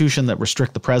Constitution that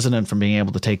restrict the president from being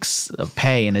able to take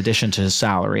pay in addition to his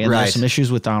salary. And there's some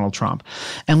issues with Donald Trump.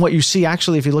 And what you see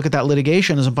actually, if you look at that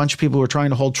litigation, is a bunch of people who are trying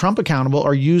to hold Trump accountable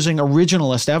are using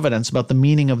originalist evidence about the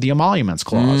meaning of the emoluments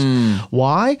clause.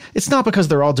 Why? It's not because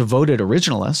they're all devoted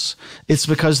originalists. It's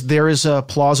because there is a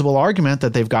plausible argument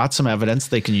that they've got some evidence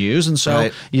they can use. And so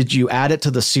you add it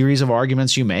to the series of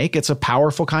arguments you make. It's a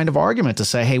powerful kind of argument to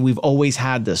say, hey, we've always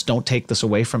had this. Don't take this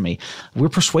away from me. We're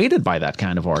persuaded by that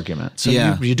kind of argument. So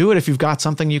you do it if you've got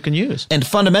something you can use. And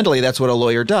fundamentally, that's what a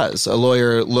lawyer does. A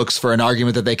lawyer looks for an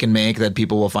argument that they can make that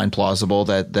people will find plausible,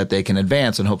 that they can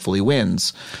advance and hopefully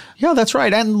wins. Yeah, that's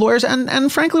right. And lawyers, and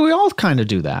frankly, we all kind of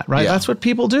do that, right? Yeah. That's what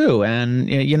people do.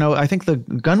 And, I think the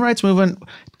gun rights movement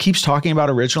keeps talking about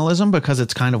originalism because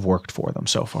it's kind of worked for them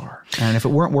so far. And if it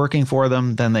weren't working for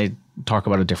them, then they talk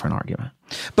about a different argument.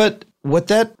 But what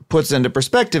that puts into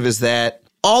perspective is that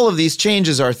all of these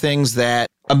changes are things that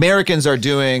Americans are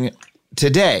doing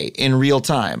today in real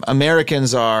time.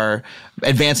 Americans are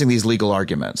advancing these legal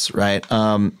arguments, right?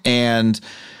 And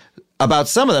about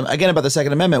some of them, again, about the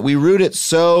Second Amendment, we root it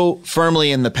so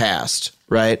firmly in the past,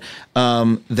 right?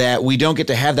 That we don't get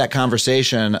to have that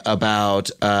conversation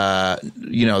about,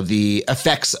 the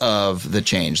effects of the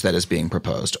change that is being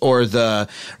proposed, or the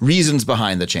reasons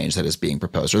behind the change that is being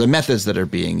proposed, or the methods that are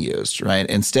being used, right?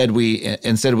 Instead,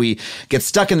 we get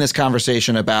stuck in this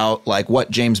conversation about like what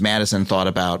James Madison thought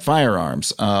about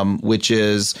firearms, which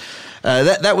is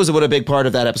that was what a big part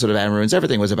of that episode of Adam Ruins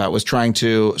Everything was about, was trying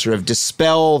to sort of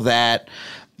dispel that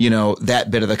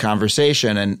that bit of the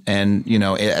conversation and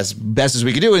as best as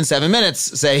we could do in 7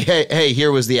 minutes, say, hey,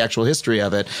 here was the actual history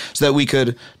of it, so that we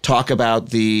could talk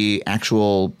about the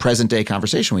actual present day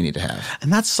conversation we need to have.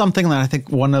 And that's something that I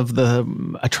think one of the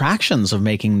attractions of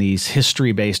making these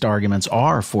history-based arguments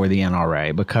are for the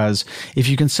NRA, because if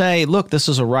you can say, look, this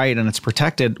is a right and it's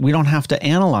protected, we don't have to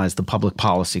analyze the public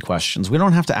policy questions. We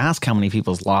don't have to ask how many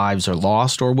people's lives are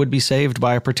lost or would be saved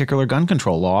by a particular gun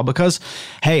control law because,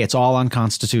 hey, it's all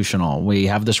unconstitutional. We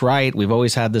have this right. We've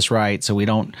always had this right. So we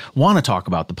don't want to talk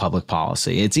about the public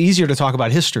policy. It's easier to talk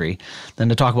about history than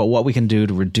to talk about what we can do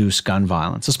to reduce gun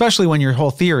violence, especially when your whole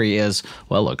theory is,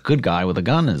 well, a good guy with a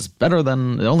gun is better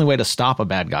than the only way to stop a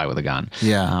bad guy with a gun.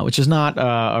 Yeah. Which is not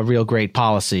a real great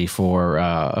policy for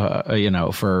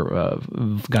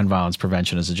gun violence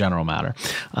prevention as a general matter.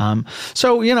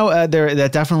 That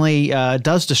definitely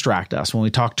does distract us. When we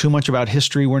talk too much about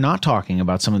history, we're not talking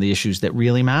about some of the issues that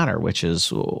really matter, which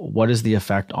is what is the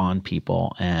effect on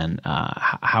people and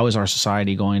how is our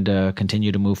society going to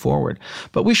continue to move forward.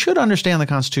 But we should understand the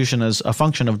Constitution as a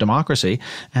function of democracy,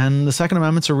 and the Second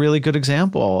Amendment's a really good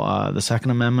example. The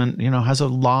Second Amendment, has a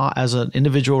law as an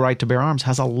individual right to bear arms,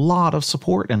 has a lot of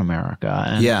support in America.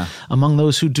 And among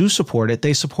those who do support it,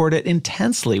 they support it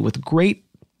intensely with great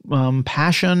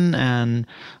passion and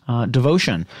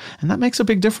devotion. And that makes a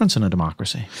big difference in a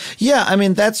democracy. Yeah, I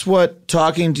mean, that's what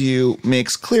talking to you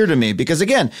makes clear to me. Because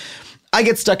again, I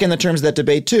get stuck in the terms of that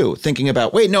debate too, thinking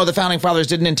about, wait, no, the founding fathers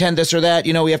didn't intend this or that.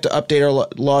 We have to update our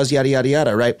laws, yada, yada,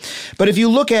 yada, right? But if you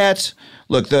look at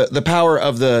the power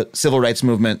of the civil rights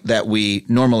movement that we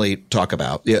normally talk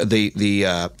about, the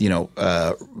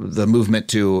movement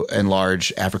to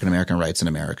enlarge African American rights in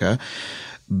America,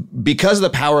 because of the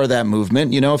power of that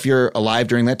movement, if you're alive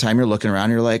during that time, you're looking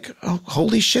around, you're like, oh,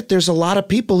 holy shit, there's a lot of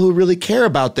people who really care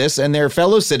about this and they're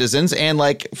fellow citizens, and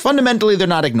fundamentally they're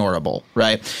not ignorable,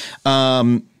 right?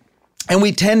 And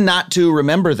we tend not to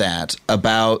remember that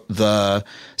about the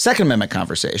Second Amendment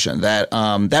conversation. That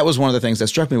was one of the things that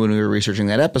struck me when we were researching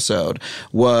that episode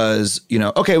was,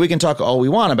 okay, we can talk all we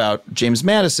want about James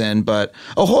Madison, but,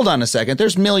 hold on a second.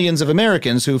 There's millions of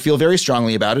Americans who feel very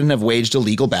strongly about it and have waged a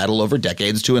legal battle over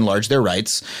decades to enlarge their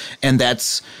rights. And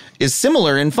is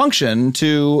similar in function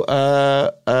to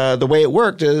the way it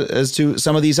worked as to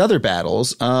some of these other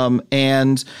battles.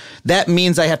 And that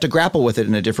means I have to grapple with it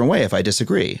in a different way if I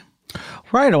disagree.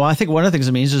 Right. Well, I think one of the things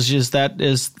it means is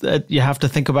that you have to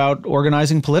think about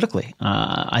organizing politically.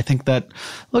 I think that,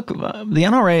 look, the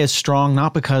NRA is strong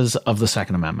not because of the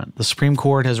Second Amendment. The Supreme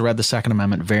Court has read the Second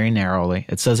Amendment very narrowly.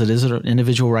 It says it is an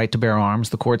individual right to bear arms,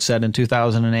 the court said in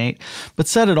 2008, but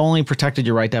said it only protected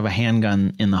your right to have a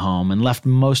handgun in the home and left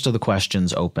most of the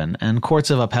questions open. And courts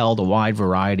have upheld a wide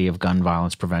variety of gun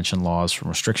violence prevention laws, from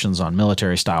restrictions on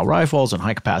military-style rifles and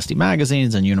high-capacity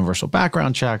magazines and universal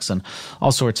background checks and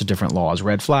all sorts of different laws.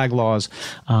 Red flag laws.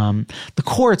 The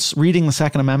courts reading the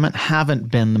Second Amendment haven't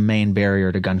been the main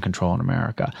barrier to gun control in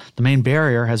America. The main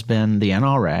barrier has been the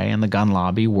NRA and the gun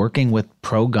lobby working with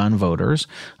pro-gun voters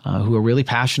who are really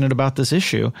passionate about this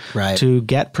issue to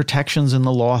get protections in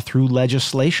the law through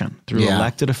legislation, through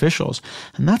elected officials.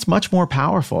 And that's much more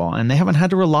powerful. And they haven't had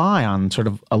to rely on sort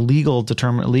of a legal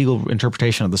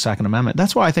interpretation of the Second Amendment.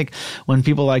 That's why I think when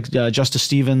people like retired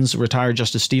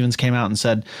Justice Stevens came out and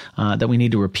said that we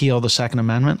need to repeal the Second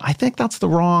Amendment, I think that's the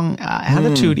wrong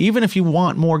attitude, even if you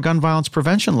want more gun violence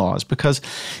prevention laws, because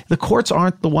the courts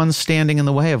aren't the ones standing in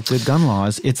the way of good gun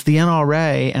laws. It's the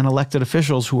NRA and elected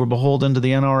officials who are beholden to the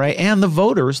NRA and the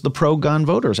voters, the pro-gun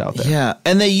voters out there. Yeah.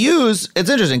 And it's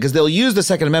interesting because they'll use the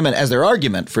Second Amendment as their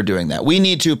argument for doing that. We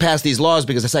need to pass these laws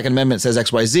because the Second Amendment says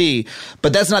XYZ,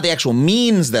 but that's not the actual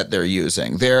means that they're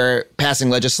using. They're passing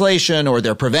legislation or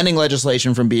they're preventing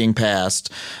legislation from being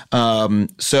passed.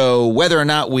 So whether or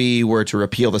not we were to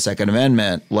repeal the Second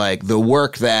Amendment, like the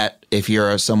work that if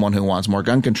you're someone who wants more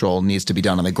gun control needs to be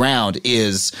done on the ground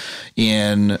is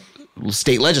in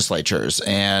state legislatures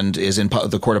and is in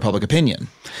the court of public opinion.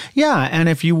 Yeah, and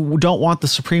if you don't want the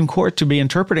Supreme Court to be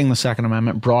interpreting the Second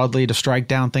Amendment broadly to strike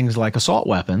down things like assault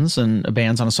weapons and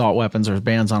bans on assault weapons or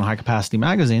bans on high-capacity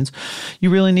magazines, you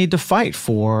really need to fight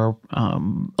for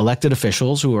elected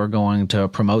officials who are going to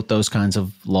promote those kinds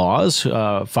of laws,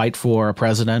 fight for a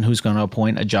president who's going to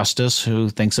appoint a justice who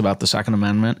thinks about the Second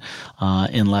Amendment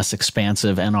in less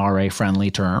expansive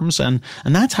NRA-friendly terms. And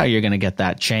that's how you're going to get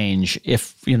that change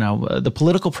if, the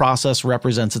political process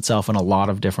represents itself in a lot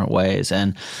of different ways.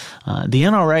 And the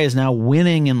NRA is now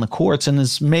winning in the courts, and the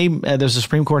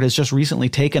Supreme Court has just recently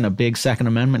taken a big Second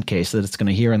Amendment case that it's going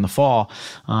to hear in the fall.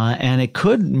 And it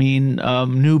could mean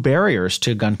new barriers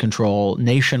to gun control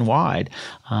nationwide.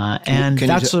 And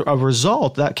that's a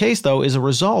result. That case, though, is a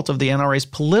result of the NRA's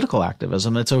political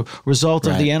activism. It's a result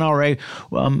of the NRA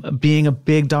being a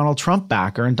big Donald Trump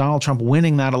backer and Donald Trump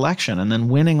winning that election and then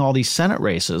winning all these Senate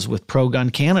races with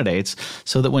pro-gun candidates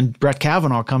so that when Brett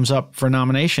Kavanaugh comes up for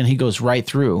nomination, he goes right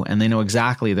through and they know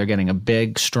exactly they're getting a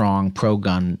big, strong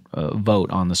pro-gun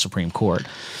vote on the Supreme Court.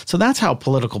 So that's how the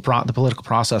political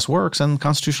process works. And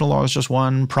constitutional law is just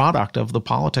one product of the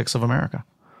politics of America.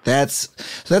 That's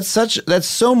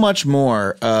so much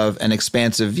more of an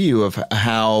expansive view of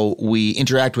how we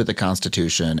interact with the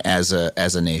Constitution as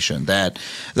a nation. That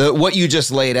what you just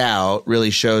laid out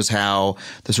really shows how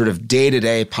the sort of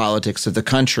day-to-day politics of the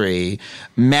country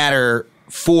matter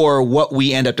for what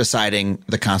we end up deciding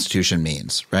the Constitution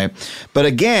means, right? But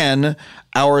again,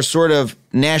 our sort of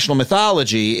national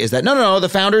mythology is that no, the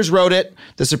founders wrote it,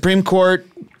 the Supreme Court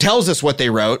tells us what they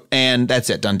wrote, and that's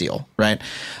it, done deal, right?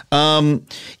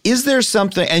 Is there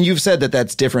something, and you've said that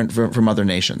that's different from other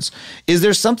nations, is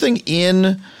there something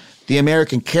in the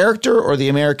American character or the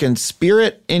American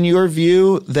spirit, in your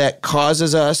view, that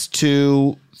causes us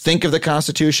to think of the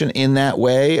Constitution in that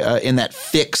way, in that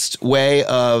fixed way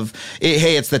of,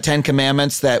 hey, it's the Ten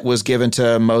Commandments that was given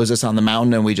to Moses on the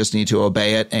mountain and we just need to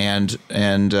obey it and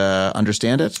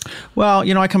understand it? Well,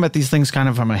 I come at these things kind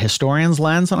of from a historian's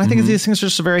lens, and I think these things are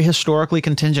just very historically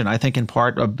contingent. I think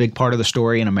a big part of the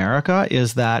story in America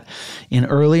is that in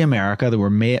early America, there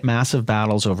were massive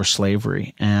battles over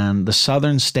slavery, and the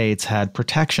southern states had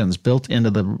protections built into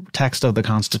the text of the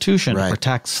Constitution to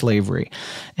protect slavery.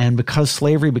 And because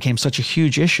slavery slavery became such a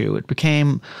huge issue. It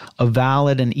became a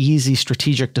valid and easy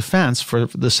strategic defense for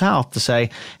the South to say,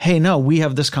 hey, no, we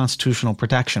have this constitutional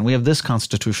protection. We have this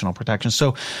constitutional protection.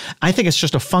 So I think it's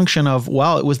just a function of,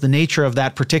 well, it was the nature of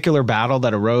that particular battle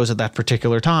that arose at that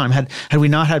particular time. Had we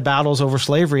not had battles over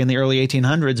slavery in the early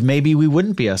 1800s, maybe we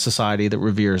wouldn't be a society that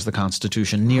reveres the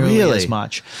Constitution nearly as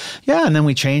much. Yeah, and then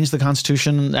we changed the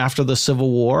Constitution after the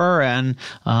Civil War, and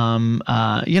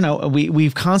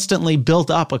we've constantly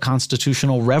built up a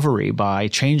constitutional reverie by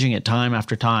changing it time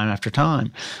after time after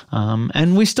time,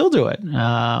 and we still do it.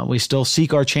 We still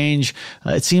seek our change.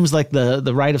 It seems like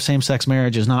the right of same-sex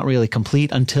marriage is not really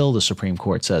complete until the Supreme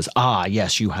Court says,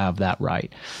 yes, you have that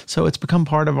right. So it's become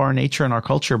part of our nature and our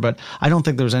culture, but I don't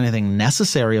think there's anything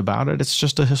necessary about it. It's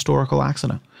just a historical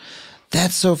accident.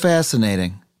 That's so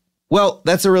fascinating. Well,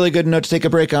 that's a really good note to take a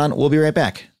break on. We'll be right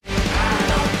back.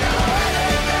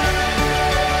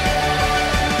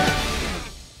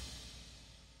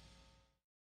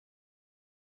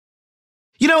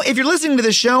 You know, if you're listening to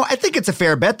this show, I think it's a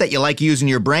fair bet that you like using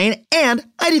your brain, and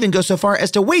I'd even go so far as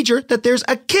to wager that there's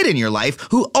a kid in your life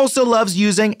who also loves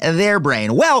using their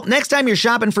brain. Well, next time you're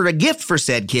shopping for a gift for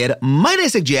said kid, might I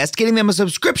suggest getting them a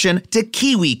subscription to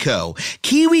KiwiCo.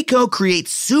 KiwiCo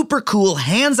creates super cool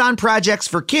hands-on projects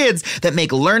for kids that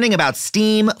make learning about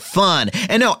STEAM fun.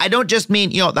 And no, I don't just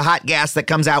mean, the hot gas that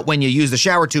comes out when you use the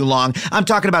shower too long. I'm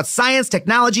talking about science,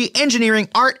 technology, engineering,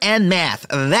 art, and math.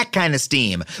 That kind of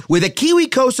STEAM. With a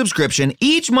KiwiCo subscription,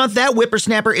 each month that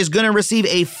whippersnapper is going to receive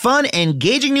a fun,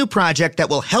 engaging new project that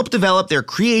will help develop their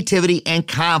creativity and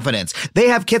confidence. They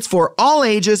have kits for all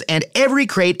ages, and every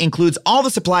crate includes all the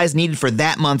supplies needed for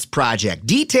that month's project.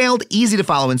 Detailed,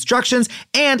 easy-to-follow instructions,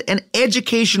 and an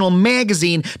educational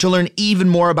magazine to learn even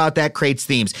more about that crate's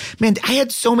themes. Man, I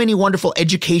had so many wonderful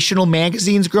educational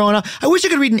magazines growing up. I wish I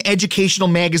could read an educational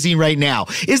magazine right now.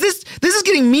 This is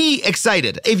getting me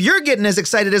excited. If you're getting as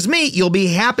excited as me, you'll be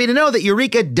happy to know that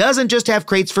Eureka doesn't just have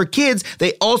crates for kids,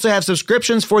 they also have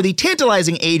subscriptions for the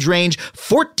tantalizing age range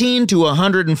 14 to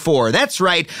 104. That's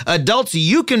right, adults,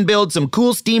 you can build some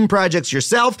cool STEAM projects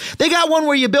yourself. They got one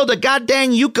where you build a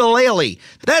goddamn ukulele.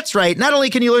 That's right, not only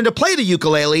can you learn to play the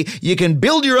ukulele, you can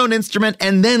build your own instrument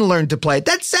and then learn to play it.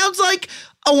 That sounds like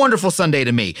a wonderful Sunday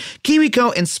to me.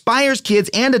 KiwiCo inspires kids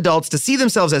and adults to see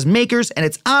themselves as makers, and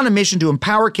it's on a mission to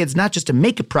empower kids not just to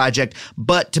make a project,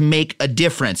 but to make a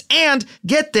difference. And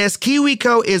get this,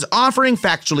 KiwiCo is offering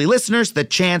Factually listeners the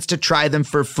chance to try them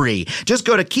for free. Just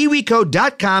go to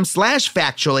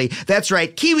kiwico.com/factually. That's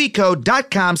right,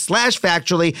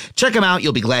 kiwico.com/factually. Check them out.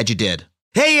 You'll be glad you did.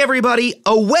 Hey everybody,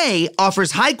 Away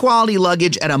offers high-quality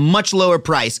luggage at a much lower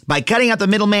price by cutting out the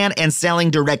middleman and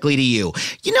selling directly to you.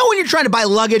 You know when you're trying to buy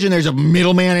luggage and there's a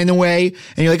middleman in the way?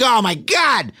 And you're like, oh my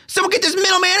God, someone get this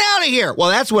middleman out of here. Well,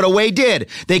 that's what Away did.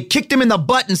 They kicked him in the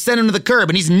butt and sent him to the curb,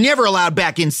 and he's never allowed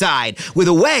back inside. With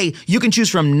Away, you can choose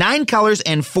from 9 colors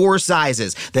and 4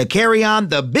 sizes. The carry-on,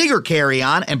 the bigger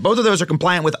carry-on, and both of those are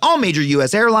compliant with all major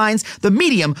U.S. airlines, the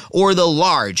medium or the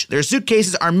large. Their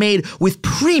suitcases are made with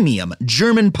premium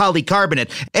German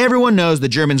polycarbonate. Everyone knows the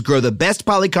Germans grow the best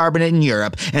polycarbonate in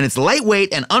Europe, and it's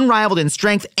lightweight and unrivaled in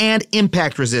strength and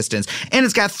impact resistance. And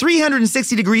it's got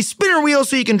 360-degree spinner wheels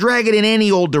so you can drag it in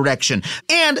any old direction.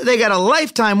 And they got a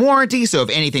lifetime warranty, so if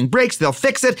anything breaks, they'll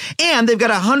fix it. And they've got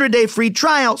a 100-day free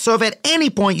trial, so if at any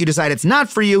point you decide it's not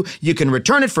for you, you can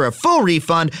return it for a full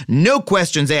refund, no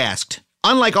questions asked.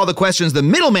 Unlike all the questions the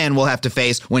middleman will have to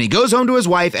face when he goes home to his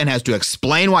wife and has to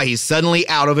explain why he's suddenly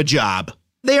out of a job.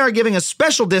 They are giving a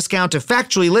special discount to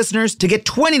Factually listeners. To get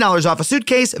 $20 off a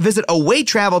suitcase, visit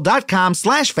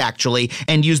awaytravel.com/factually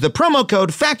and use the promo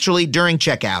code Factually during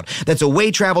checkout. That's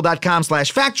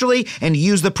awaytravel.com/factually and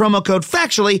use the promo code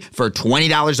Factually for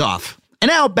 $20 off. And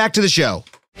now back to the show.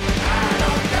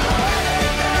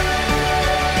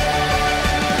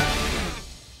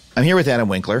 I'm here with Adam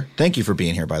Winkler. Thank you for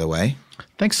being here, by the way.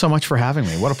 Thanks so much for having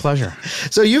me. What a pleasure.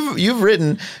 So you've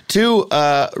written two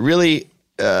really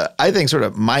I think, sort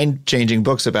of mind-changing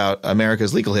books about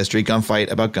America's legal history,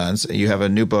 Gunfight about guns. You have a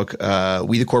new book,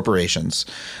 We the Corporations,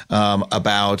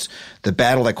 about the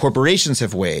battle that corporations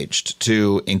have waged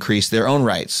to increase their own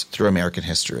rights through American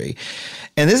history.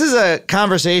 And this is a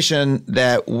conversation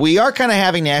that we are kind of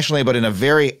having nationally, but in a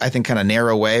very, I think, kind of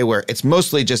narrow way, where it's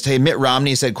mostly just, hey, Mitt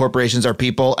Romney said corporations are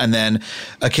people, and then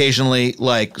occasionally,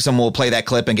 like, someone will play that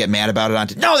clip and get mad about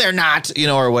it no, they're not,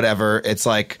 or whatever. It's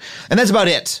like, and that's about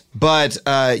it. But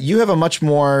you have a much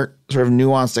more sort of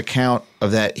nuanced account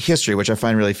of that history, which I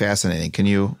find really fascinating. Can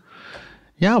you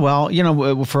Yeah, well,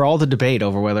 for all the debate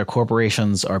over whether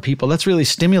corporations are people, that's really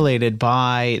stimulated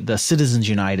by the Citizens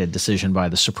United decision by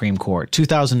the Supreme Court.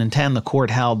 2010, the court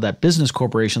held that business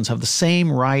corporations have the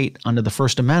same right under the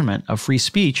First Amendment of free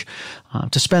speech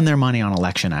to spend their money on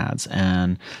election ads.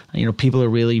 And, people are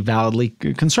really validly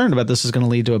concerned about this is going to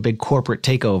lead to a big corporate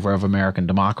takeover of American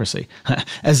democracy,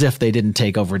 as if they didn't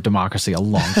take over democracy a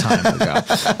long time ago.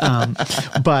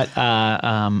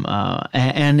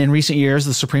 And in recent years,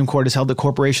 the Supreme Court has held that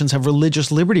corporations have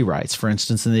religious liberty rights. For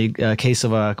instance, in the case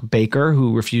of a baker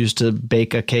who refused to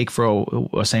bake a cake for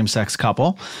a same-sex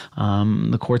couple,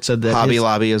 the court said that Hobby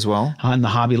Lobby as well. In the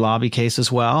Hobby Lobby case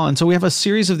as well. And so we have a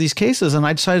series of these cases, and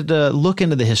I decided to look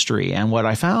into the history. And what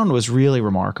I found was really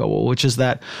remarkable, which is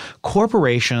that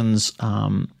corporations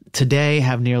today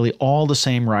have nearly all the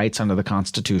same rights under the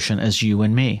Constitution as you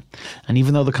and me. And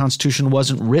even though the Constitution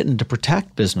wasn't written to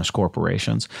protect business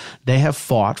corporations, they have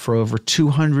fought for over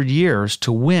 200 years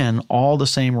to win all the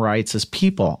same rights as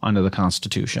people under the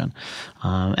Constitution.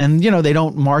 And they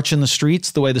don't march in the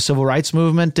streets the way the Civil Rights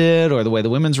Movement did or the way the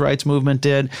Women's Rights Movement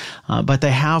did, but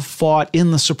they have fought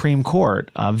in the Supreme Court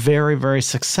a very, very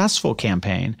successful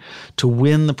campaign to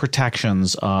win the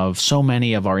protections of so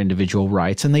many of our individual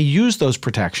rights. And they use those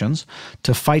protections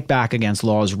to fight back against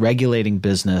laws regulating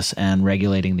business and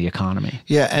regulating the economy.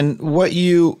 Yeah, and what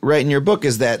you write in your book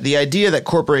is that the idea that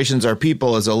corporations are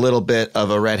people is a little bit of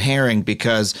a red herring,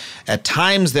 because at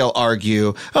times they'll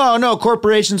argue, oh, no,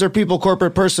 corporations are people,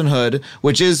 corporate personhood,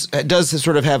 which does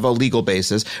sort of have a legal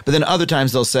basis. But then other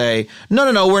times they'll say,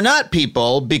 no, we're not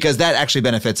people, because that actually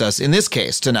benefits us in this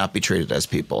case to not be treated as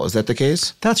people. Is that the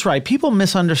case? That's right. People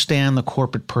misunderstand the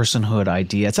corporate personhood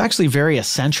idea. It's actually very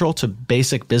essential to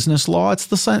basic business law. It's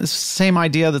the same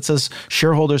idea that says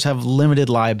shareholders have limited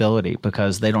liability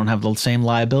because they don't have the same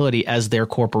liability as their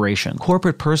corporation.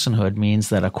 Corporate personhood means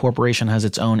that a corporation has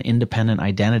its own independent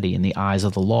identity in the eyes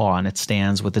of the law, and it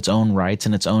stands with its own rights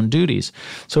and its own duties.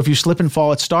 So if you slip and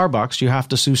fall at Starbucks, you have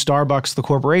to sue Starbucks, the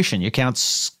corporation. You can't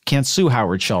sue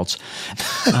Howard Schultz.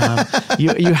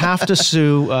 You have to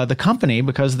sue the company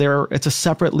because it's a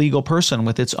separate legal person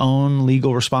with its own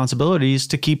legal responsibilities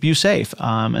to keep you safe.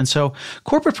 And so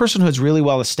corporate personhood is really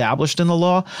well established in the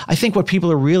law. I think what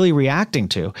people are really reacting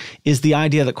to is the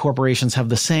idea that corporations have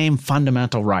the same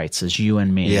fundamental rights as you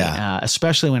and me,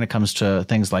 especially when it comes to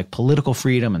things like political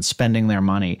freedom and spending their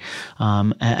money.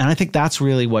 And I think that's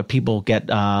really what people get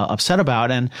upset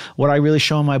about. And what I really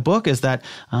show in my book is that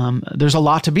there's a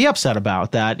lot to be upset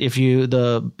about, that if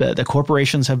the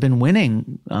corporations have been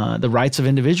winning the rights of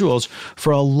individuals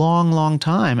for a long, long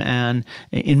time, and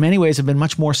in many ways have been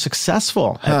much more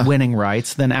successful at winning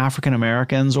rights than African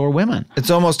Americans or women. It's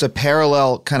almost a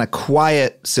parallel kind of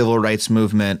quiet civil rights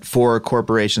movement for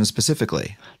corporations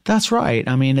specifically. That's right.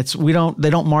 I mean, they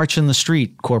don't march in the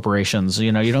street, corporations.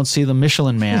 You don't see the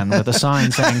Michelin Man with a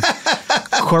sign saying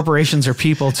corporations are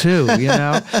people too,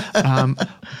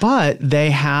 but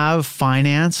they have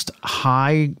financed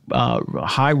high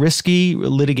risky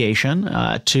litigation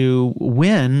to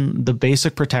win the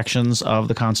basic protections of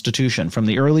the Constitution. From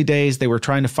the early days, they were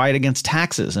trying to fight against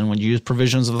taxes and would use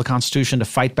provisions of the Constitution to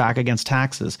fight back against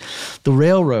taxes. The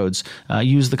railroads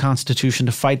used the Constitution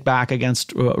to fight back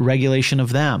against regulation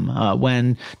of them.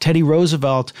 When Teddy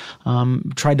Roosevelt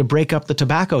tried to break up the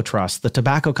tobacco trust, the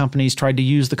tobacco companies tried to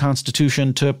use the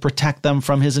Constitution to protect them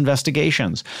from his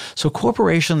investigations. So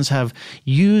corporations have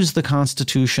used the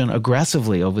Constitution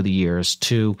aggressively over the years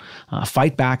to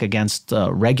fight back against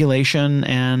regulation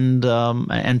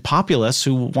and populists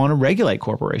who want to regulate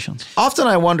corporations. Often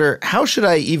I wonder, how should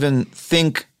I even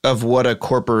think of what a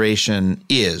corporation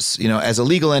is, as a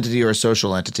legal entity or a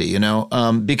social entity,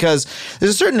 because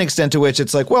there's a certain extent to which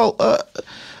it's like, well,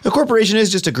 a corporation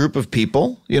is just a group of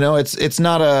people, it's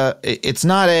not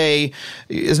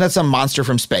some monster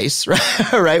from space,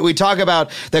 right? We talk about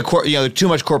that, too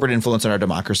much corporate influence on our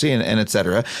democracy and et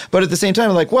cetera. But at the same time,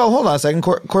 like, well, hold on a second.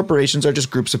 Corporations are just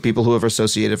groups of people who have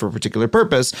associated for a particular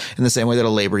purpose, in the same way that a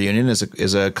labor union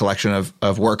is a collection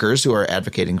of workers who are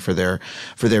advocating for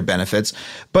their benefits.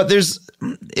 But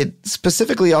it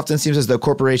specifically often seems as though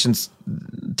corporations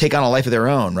take on a life of their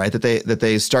own, right? That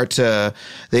they start to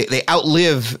they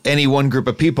outlive any one group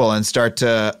of people and start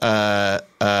to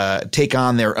take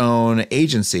on their own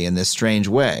agency in this strange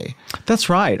way. That's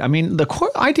right. I mean,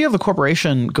 the idea of the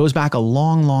corporation goes back a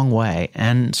long, long way.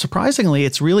 And surprisingly,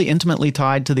 it's really intimately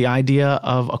tied to the idea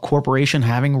of a corporation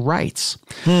having rights.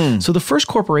 So the first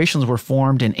corporations were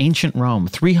formed in ancient Rome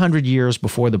 300 years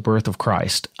before the birth of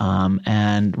Christ.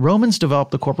 And Romans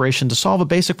developed the corporation to solve a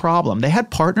basic problem. They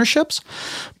had partnerships,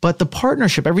 but the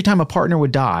partnership, every time a partner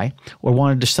would die or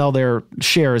wanted to sell their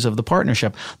shares of the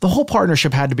partnership, the whole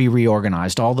partnership had to be reorganized.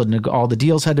 reorganized. All the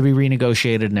deals had to be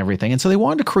renegotiated and everything. And so they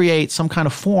wanted to create some kind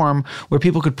of form where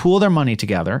people could pool their money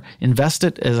together, invest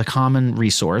it as a common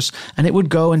resource, and it would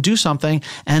go and do something.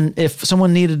 And if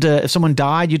someone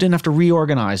died, you didn't have to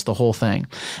reorganize the whole thing.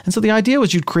 And so the idea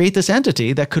was you'd create this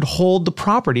entity that could hold the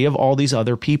property of all these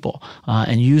other people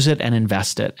and use it and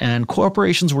invest it. And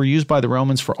corporations were used by the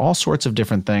Romans for all sorts of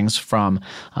different things, from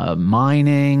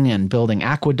mining and building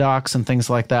aqueducts and things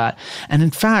like that. And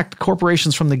in fact,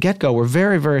 corporations from the get-go were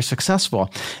very, very successful.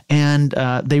 And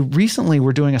they recently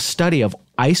were doing a study of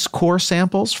ice core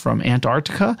samples from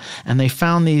Antarctica, and they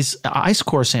found these ice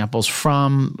core samples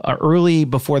from early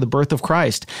before the birth of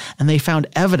Christ, and they found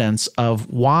evidence of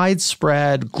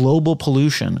widespread global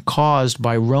pollution caused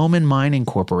by Roman mining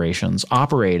corporations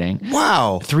operating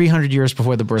 300 years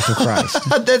before the birth of Christ.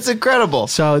 That's incredible.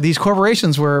 So these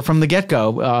corporations were from the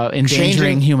get-go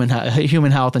endangering human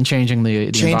health and changing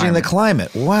the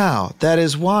climate. Wow, that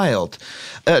is wild.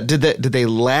 Did they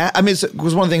last? I mean, it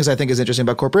was one of the things I think is interesting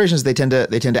about corporations. They tend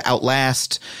to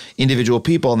outlast individual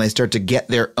people, and they start to get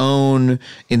their own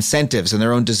incentives and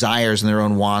their own desires and their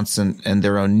own wants and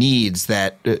their own needs.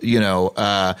 That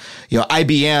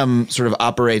IBM sort of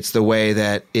operates the way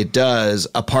that it does,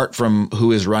 apart from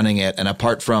who is running it and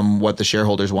apart from what the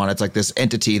shareholders want. It's like this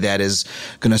entity that is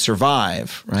going to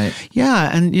survive, right?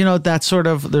 Yeah, and that's sort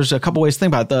of, there's a couple ways to think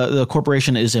about it. The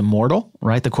corporation is immortal,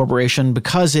 right? The corporation,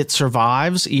 because it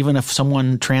survives, even if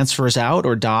someone transfers out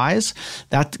or dies,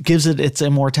 that gives it its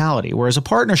immortality. Whereas a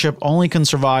partnership only can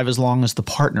survive as long as the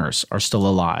partners are still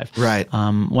alive. Right.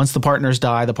 Once the partners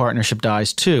die, the partnership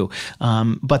dies too.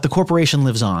 But the corporation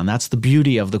lives on. That's the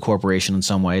beauty of the corporation in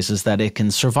some ways, is that it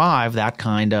can survive that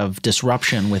kind of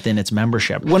disruption within its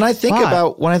membership. When I think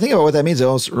about what that means, it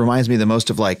also reminds me the most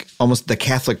of like almost the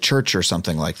Catholic Church or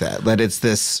something like that. That it's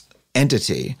this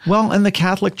entity. Well, and the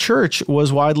Catholic Church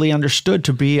was widely understood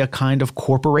to be a kind of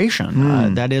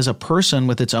corporation. That is, a person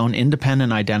with its own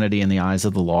independent identity in the eyes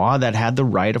of the law that had the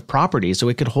right of property. So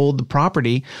it could hold the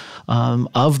property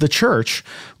of the church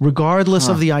regardless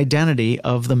of the identity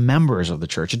of the members of the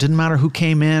church. It didn't matter who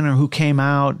came in or who came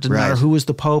out. It didn't matter who was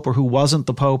the Pope or who wasn't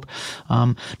the Pope.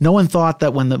 No one thought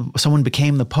that when someone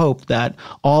became the Pope that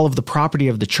all of the property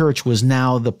of the church was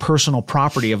now the personal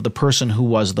property of the person who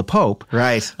was the Pope.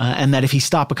 Right. And that if he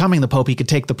stopped becoming the Pope, he could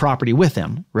take the property with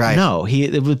him. Right. No,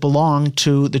 it would belong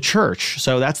to the church.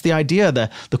 So that's the idea.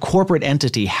 The corporate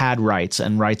entity had rights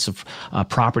and rights of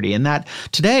property. And that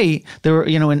today, there were,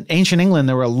 in ancient England,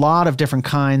 there were a lot of different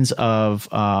kinds of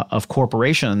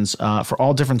corporations for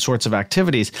all different sorts of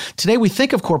activities. Today, we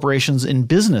think of corporations in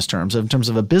business terms, in terms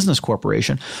of a business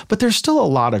corporation, but there's still a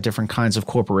lot of different kinds of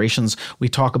corporations. We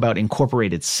talk about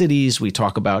incorporated cities. We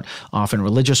talk about often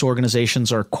religious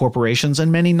organizations are corporations,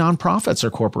 and many nonprofits are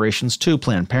corporations too.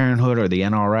 Planned Parenthood or the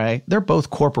NRA, they're both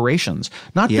corporations,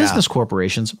 not business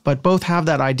corporations, but both have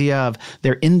that idea of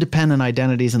their independent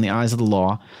identities in the eyes of the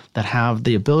law that have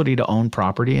the ability to own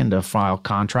property and to file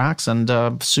contracts and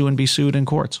sue and be sued in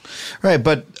courts. Right,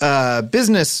 but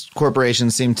business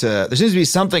corporations there seems to be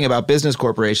something about business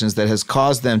corporations that has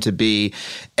caused them to be,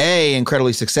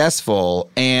 incredibly successful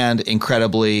and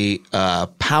incredibly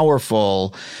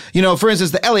powerful. For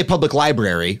instance, the LA Public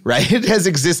Library, right? It has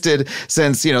existed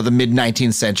since, the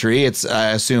mid-19th century. It's,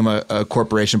 I assume, a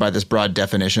corporation by this broad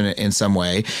definition in some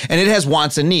way. And it has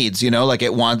wants and needs,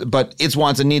 but its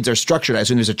wants and needs are structured. I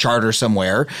assume there's a charter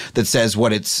somewhere that says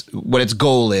what its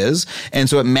goal is. And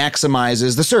so it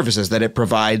maximizes the services that it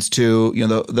provides to,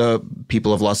 the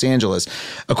people of Los Angeles.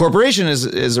 A corporation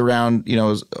is around,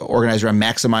 is organized around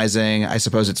maximizing, I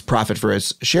suppose, its profit for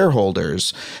its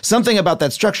shareholders. Something about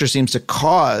that structure seems to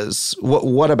cause,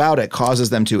 what about it causes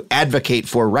them to advocate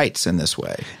for rights in this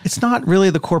way? It's not really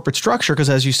the corporate structure because,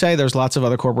 as you say, there's lots of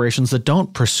other corporations that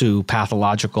don't pursue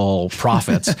pathological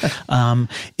profits.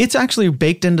 It's actually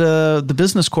baked into the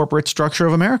business corporate structure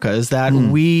of America is that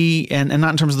we, and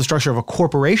not in terms of the structure of a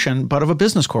corporation, but of a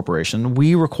business corporation,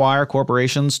 we require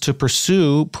corporations to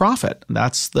pursue profit.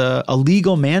 That's a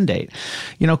legal mandate.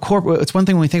 It's one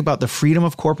thing when we think about the freedom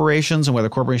of corporations and whether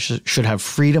corporations should have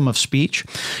freedom of speech.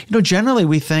 Generally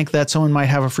we think that someone might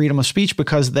have a freedom of speech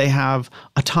because they have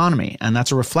autonomy, and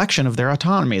that's a reflection of their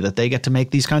autonomy, that they get to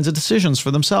make these kinds of decisions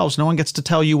for themselves. No one gets to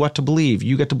tell you what to believe.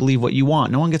 You get to believe what you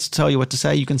want. No one gets to tell you what to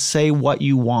say. You can say what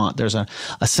you want. There's a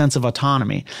sense of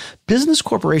autonomy. Business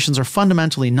corporations are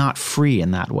fundamentally not free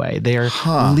in that way. They are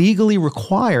legally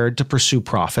required to pursue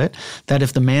profit, that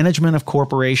if the management of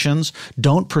corporations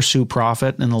don't pursue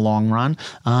profit in the long run,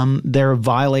 they're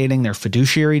violating their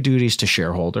fiduciary duties to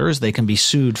shareholders. They can be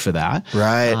sued for that.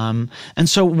 Right. And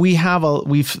so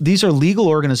these are legal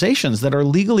organizations that are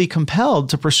legally compelled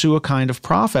to pursue a kind of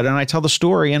profit. And I tell the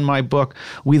story in my book,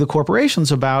 We the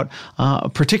Corporations, about a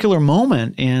particular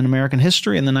moment in American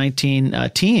history in the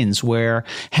 19-teens where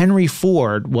Henry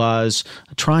Ford was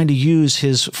trying to use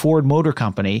his Ford Motor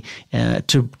Company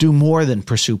to do more than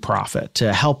pursue profit,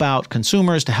 to help out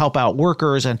consumers, to help out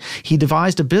workers. And he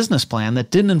devised a business plan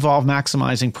that didn't involve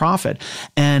maximizing profit.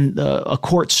 And a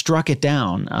court struck it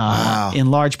down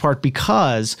in large part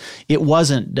because it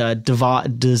wasn't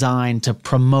designed to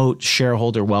promote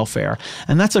shareholder welfare.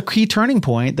 And that's a key turning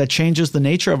point that changes the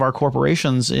nature of our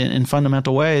corporations in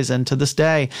fundamental ways. And to this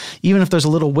day, even if there's a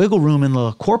little wiggle room in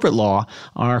the corporate law,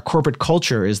 our corporate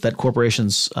culture is that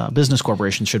business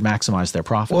corporations should maximize their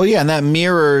profit. Well, yeah, and that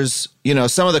mirrors,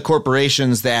 some of the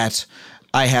corporations that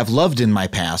I have loved in my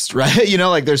past, right?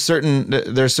 Like there's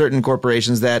certain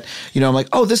corporations that, I'm like,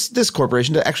 oh, this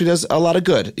corporation actually does a lot of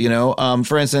good.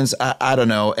 For instance, I don't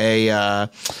know, a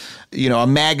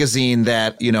magazine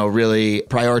that, really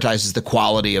prioritizes the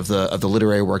quality of the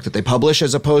literary work that they publish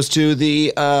as opposed to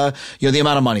the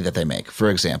amount of money that they make, for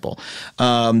example.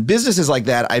 Businesses like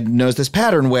that, I've noticed this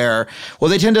pattern where,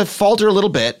 they tend to falter a little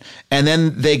bit and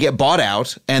then they get bought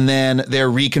out and then they're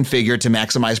reconfigured to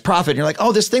maximize profit. And you're like,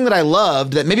 oh, this thing that I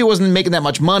loved that maybe wasn't making that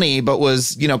much money, but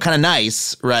was, kind of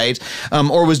nice, right?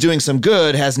 Or was doing some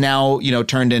good has now,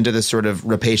 turned into this sort of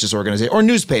rapacious organization. Or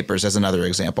newspapers as another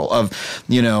example of,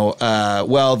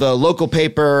 the local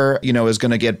paper, is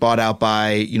going to get bought out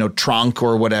by, Trunk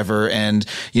or whatever and,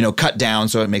 cut down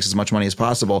so it makes as much money as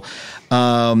possible.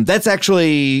 That's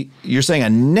actually, you're saying, a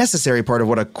necessary part of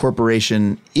what a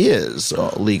corporation is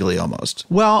legally almost.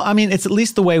 Well, I mean, it's at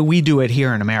least the way we do it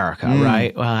here in America,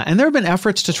 right? And there have been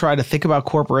efforts to try to think about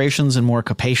corporations in more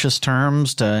capacious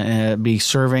terms, to be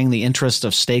serving the interests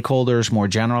of stakeholders more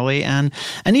generally, and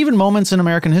even moments in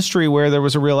American history where there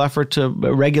was a real effort to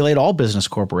regulate all business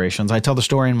corporations. I tell the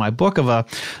story in my book of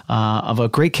a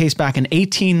great case back in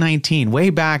 1819, way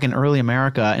back in early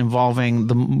America,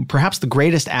 involving perhaps the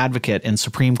greatest advocate in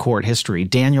Supreme Court history,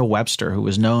 Daniel Webster, who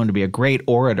was known to be a great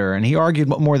orator, and he argued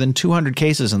more than 200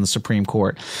 cases in the Supreme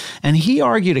Court. And he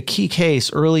argued a key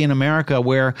case early in America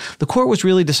where the court was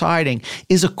really deciding,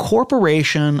 is a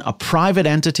corporation a private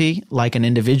entity like an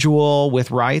individual with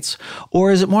rights,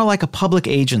 or is it more like a public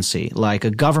agency, like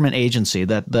a government agency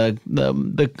that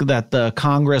the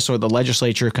Congress or the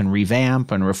legislature can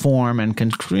revamp and reform and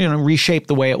can reshape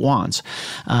the way it wants?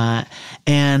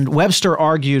 And Webster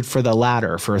argued for the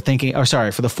latter, for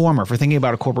the former, for thinking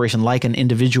about a corporation like an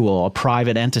individual, a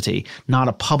private entity, not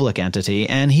a public entity.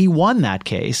 And he won that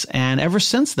case. And ever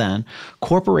since then,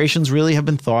 corporations really have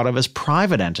been thought of as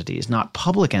private entities, not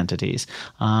public entities.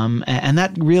 And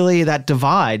that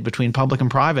divide between public and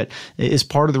private is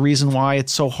part of the reason why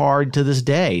it's so hard to this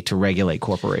day to regulate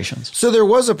corporations. So there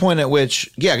was a point at which,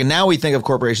 now we think of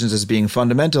corporations as being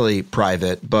fundamentally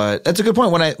private, but that's a good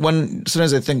point. When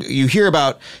sometimes I think you hear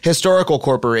about historical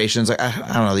corporations, like, I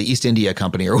don't know, the East India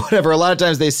Company or whatever, a lot of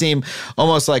times they seem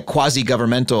almost like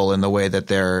quasi-governmental in the way that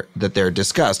they're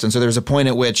discussed. And so there's a point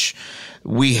at which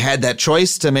we had that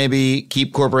choice to maybe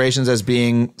keep corporations as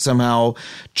being somehow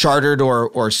chartered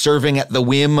or serving at the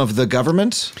whim of the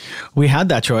government. We had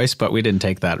that choice, but we didn't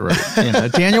take that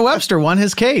route. Daniel Webster won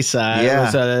his case. It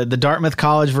was the Dartmouth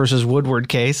College versus Woodward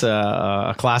case,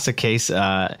 a classic case.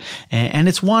 And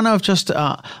it's one of just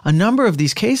a number of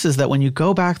these cases that when you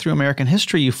go back through American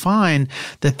history, you find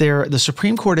that the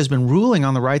Supreme Court has been ruling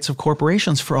on the rights of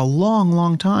corporations for a long,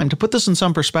 long time. To put this in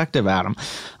some perspective, Adam,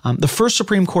 the first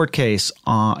Supreme Court case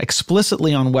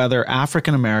explicitly on whether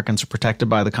African Americans are protected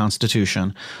by the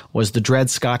Constitution was the Dred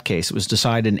Scott case. It was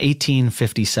decided in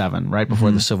 1857, right before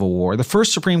the Civil War. The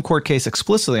first Supreme Court case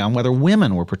explicitly on whether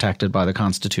women were protected by the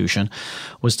Constitution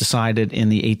was decided in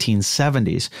the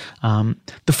 1870s.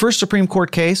 The first Supreme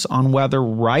Court case on whether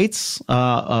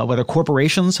whether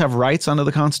corporations have rights under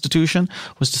the Constitution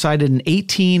was decided in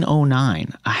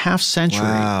 1809, a half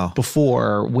century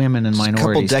before women and minorities.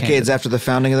 A couple decades after the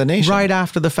founding of the nation. Right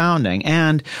after the founding.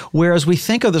 And whereas we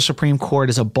think of the Supreme Court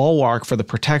as a bulwark for the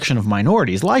protection of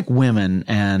minorities, like women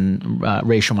and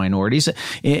racial minorities,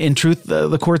 in truth,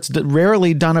 the court's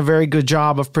rarely done a very good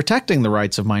job of protecting the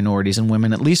rights of minorities and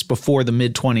women, at least before the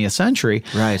mid-20th century.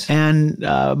 Right. And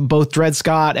both Dred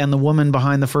Scott and the woman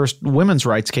behind the first women's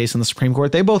rights case in the Supreme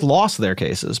Court, they both lost their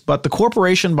cases. But the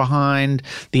corporation behind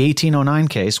the 1809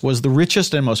 case was the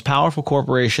richest and most powerful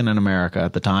corporation in America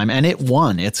at the time, and it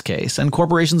won its case. And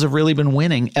corporations have really been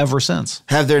winning ever since. since.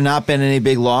 Have there not been any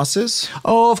big losses?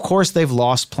 Oh, of course, they've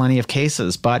lost plenty of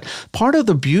cases. But part of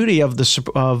the beauty of the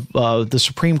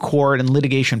Supreme Court and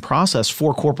litigation process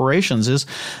for corporations is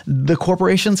the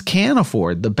corporations can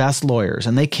afford the best lawyers,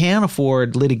 and they can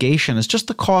afford litigation. It's just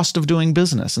the cost of doing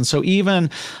business. And so even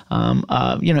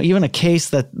a case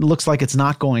that looks like it's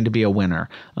not going to be a winner,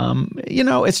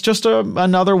 it's just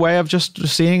another way of just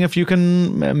seeing if you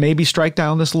can maybe strike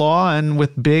down this law, and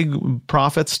with big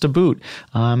profits to boot.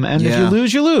 If you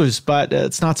lose, you lose. But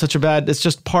it's not such a bad. It's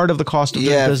just part of the cost of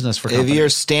doing business for companies. If you're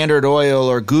Standard Oil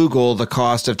or Google, the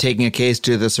cost of taking a case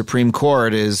to the Supreme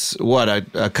Court is what,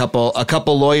 a couple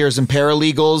lawyers and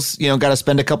paralegals. Got to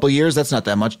spend a couple years. That's not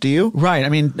that much, do you? Right. I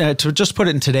mean, to just put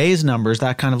it in today's numbers,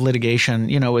 that kind of litigation,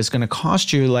 is going to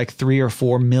cost you like $3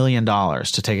 or $4 million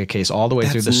to take a case all the way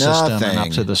through the system and up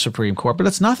to the Supreme Court. But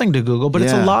it's nothing to Google. But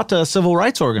it's a lot to a civil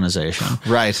rights organization.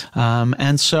 Right.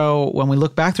 And so when we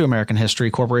look back through American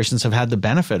history, corporations have had the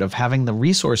benefit of having the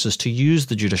resources to use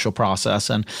the judicial process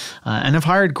and have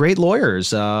hired great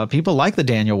lawyers. People like the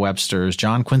Daniel Websters.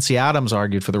 John Quincy Adams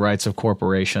argued for the rights of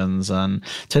corporations. And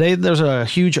today there's a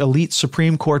huge elite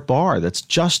Supreme Court bar that's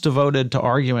just devoted to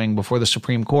arguing before the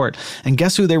Supreme Court. And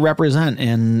guess who they represent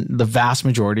in the vast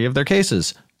majority of their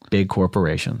cases? Big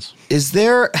corporations. Is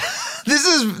there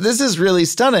this is really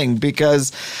stunning,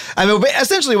 because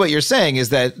essentially what you're saying is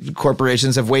that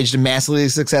corporations have waged a massively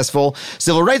successful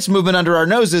civil rights movement under our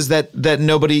noses that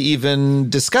nobody even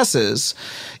discusses.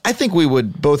 I think we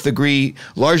would both agree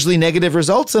largely negative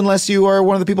results, unless you are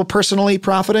one of the people personally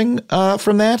profiting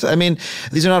from that. I mean,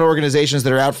 these are not organizations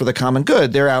that are out for the common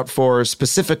good. They're out for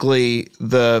specifically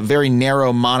the very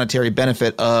narrow monetary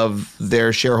benefit of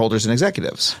their shareholders and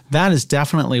executives. That is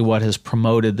definitely what has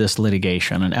promoted this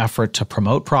litigation, an effort to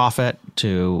promote profit,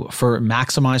 for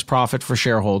maximize profit for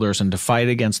shareholders, and to fight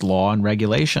against law and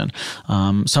regulation.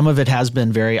 Some of it has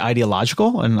been very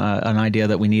ideological, and an idea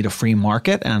that we need a free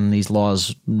market, and these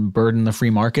laws burden the free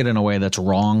market in a way that's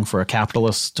wrong for a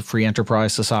capitalist free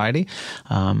enterprise society.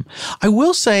 I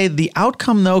will say the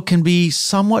outcome, though, can be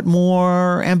somewhat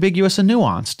more ambiguous and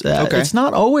nuanced. It's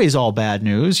not always all bad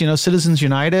news. Citizens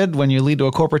United, when you lead to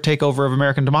a corporate takeover of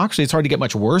American democracy, it's hard to get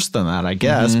much worse than that, I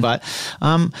guess.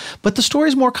 Mm-hmm. But the story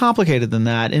is more complicated than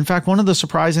that. In fact, one of the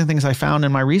surprising things I found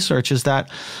in my research is that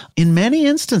in many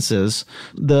instances,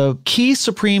 the key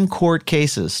Supreme Court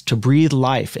cases to breathe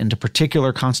life into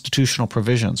particular constitutional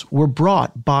provisions were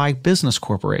brought by business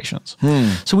corporations.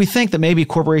 So we think that maybe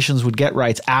corporations would get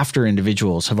rights after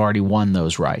individuals have already won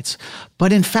those rights.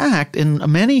 But in fact, in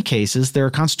many cases, there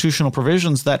are constitutional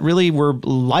provisions that really were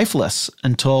lifeless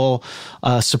until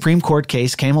a Supreme Court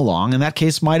case came along, and that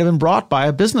case might have been brought by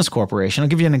a business corporation. I'll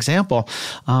give you an example.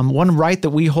 One right that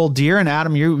we hold dear, and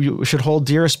Adam, you should hold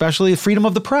dear especially, freedom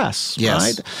of the press,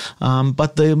 yes. Right?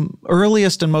 But the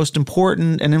earliest and most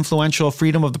important and influential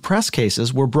freedom of the press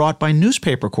cases were brought by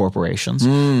newspaper corporations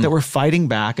that were fighting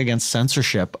back against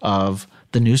censorship of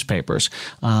the newspapers.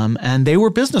 And they were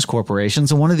business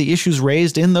corporations. And one of the issues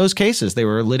raised in those cases, they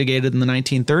were litigated in the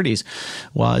 1930s,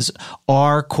 was,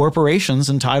 are corporations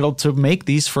entitled to make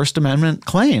these First Amendment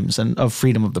claims of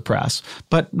freedom of the press?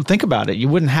 But think about it. You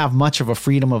wouldn't have much of a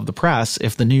freedom of the press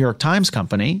if the New York Times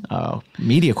Company,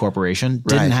 media corporation,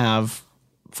 didn't have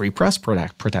free press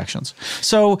protections.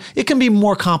 So it can be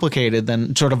more complicated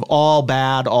than sort of all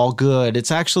bad, all good. It's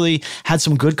actually had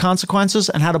some good consequences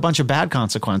and had a bunch of bad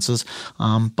consequences.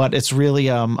 But it's really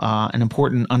an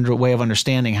important way of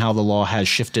understanding how the law has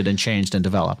shifted and changed and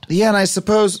developed. Yeah, and I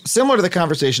suppose similar to the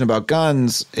conversation about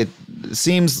guns, it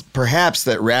seems perhaps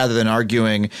that rather than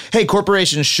arguing, hey,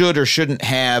 corporations should or shouldn't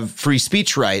have free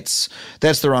speech rights,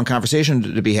 that's the wrong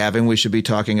conversation to be having. We should be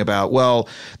talking about, well,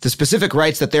 the specific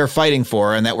rights that they're fighting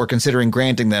for and that we're considering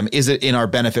granting them, is it in our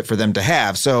benefit for them to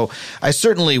have? So I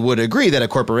certainly would agree that a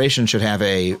corporation should have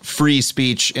a free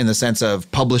speech in the sense of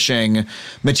publishing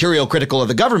material critical of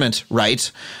the government,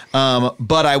 right?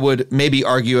 But I would maybe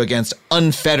argue against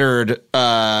unfettered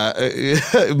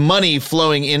money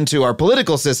flowing into our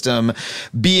political system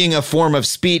being a form of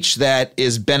speech that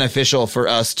is beneficial for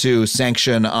us to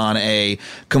sanction on a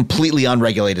completely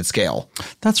unregulated scale.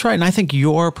 That's right. And I think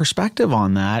your perspective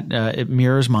on that, it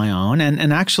mirrors my own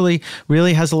and actually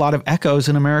really has a lot of echoes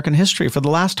in American history. For the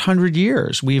last 100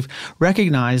 years, we've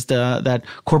recognized that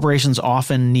corporations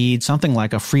often need something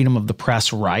like a freedom of the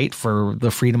press right, for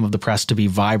the freedom of the press to be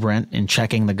vibrant in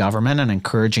checking the government and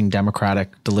encouraging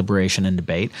democratic deliberation and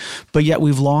debate. But yet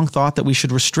we've long thought that we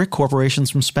should restrict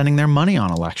corporations from spending their money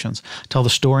on elections. Tell the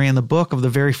story in the book of the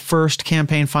very first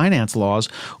campaign finance laws,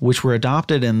 which were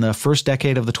adopted in the first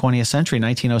decade of the 20th century,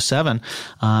 1907.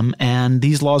 And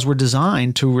these laws were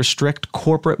designed to restrict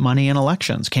corporate money in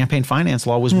elections. Campaign finance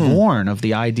law was born of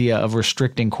the idea of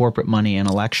restricting corporate money in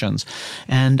elections.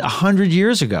 And 100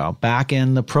 years ago, back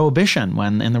in the Prohibition,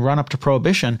 when in the run-up to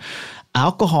Prohibition,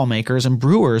 alcohol makers and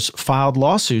brewers filed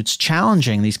lawsuits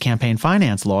challenging these campaign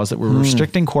finance laws that were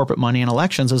restricting corporate money in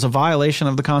elections as a violation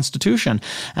of the Constitution,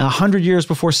 100 years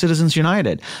before Citizens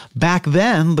United. Back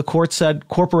then, the court said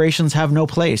corporations have no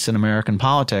place in American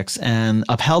politics and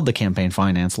upheld the campaign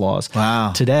finance laws.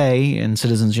 Wow. Today, in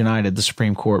Citizens United, the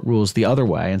Supreme Court rules the other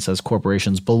way and says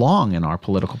corporations belong in our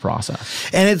political process.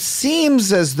 And it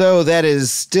seems as though that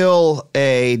is still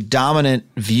a dominant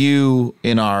view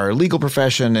in our legal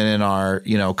profession and in our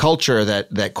culture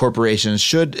that corporations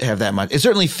should have that much. It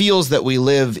certainly feels that we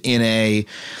live in a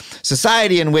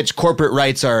society in which corporate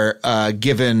rights are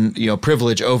given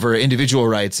privilege over individual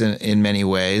rights in many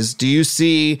ways. Do you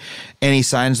see any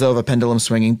signs though of a pendulum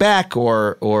swinging back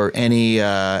or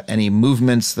any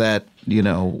movements that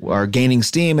are gaining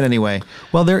steam in any way?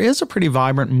 Well, there is a pretty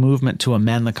vibrant movement to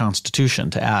amend the Constitution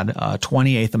to add a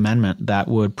 28th Amendment that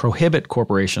would prohibit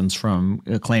corporations from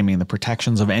claiming the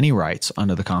protections of any rights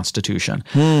under the Constitution.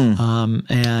 And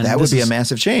that would be a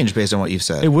massive change based on what you've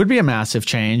said. It would be a massive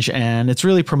change, and it's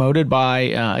really promoted by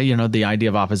the idea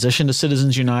of opposition to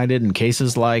Citizens United in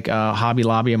cases like Hobby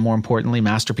Lobby and, more importantly,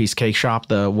 Masterpiece Cake Shop,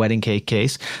 the wedding cake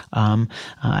case.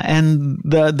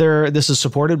 This is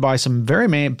supported by some very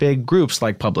big groups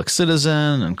like Public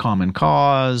Citizen and Common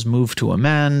Cause, Move to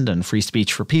Amend, and Free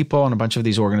Speech for People, and a bunch of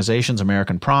these organizations,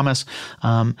 American Promise.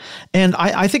 And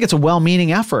I think it's a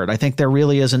well-meaning effort. I think there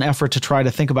really is an effort to try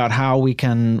to think about how we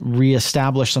can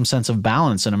reestablish some sense of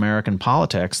balance in American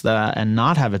politics and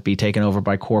not have it be taken over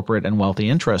by corporate and wealthy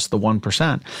interests, the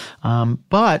 1%.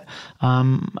 But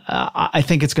I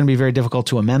think it's going to be very difficult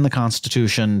to amend the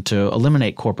Constitution to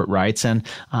eliminate corporate rights. And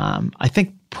I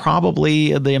think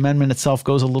probably the amendment itself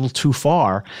goes a little too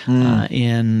far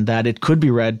in that it could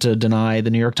be read to deny the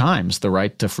New York Times the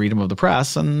right to freedom of the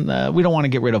press. And we don't want to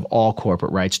get rid of all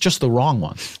corporate rights, just the wrong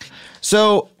ones.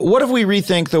 So what if we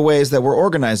rethink the ways that we're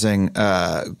organizing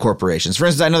corporations? For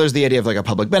instance, I know there's the idea of like a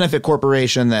public benefit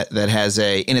corporation that has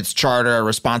in its charter a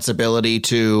responsibility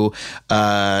to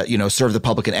serve the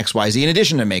public in XYZ in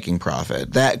addition to making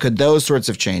profit. Could those sorts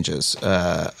of changes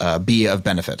be of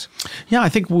benefit? Yeah, I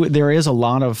think there is a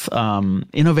lot of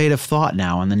innovative thought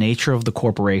now on the nature of the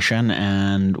corporation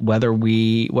and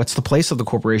what's the place of the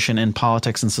corporation in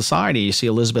politics and society. You see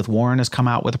Elizabeth Warren has come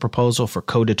out with a proposal for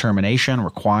co-determination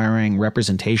requiring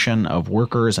representation of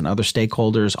workers and other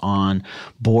stakeholders on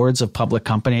boards of public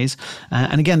companies.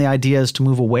 And again, the idea is to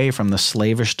move away from the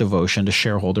slavish devotion to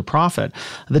shareholder profit.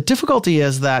 The difficulty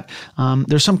is that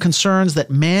there's some concerns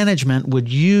that management would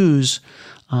use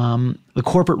the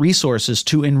corporate resources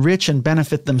to enrich and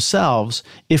benefit themselves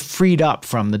if freed up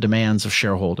from the demands of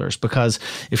shareholders. Because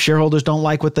if shareholders don't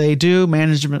like what they do,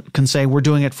 management can say, we're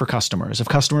doing it for customers. If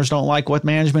customers don't like what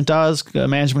management does,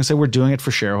 management can say, we're doing it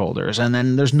for shareholders. And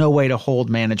then there's no way to hold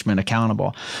management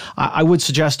accountable. I would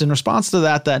suggest in response to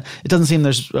that it doesn't seem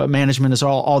there's management is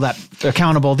all that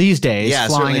accountable these days,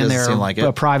 flying in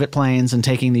their private planes and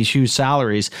taking these huge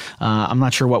salaries. I'm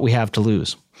not sure what we have to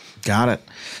lose. Got it.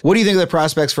 What do you think of the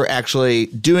prospects for actually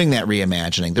doing that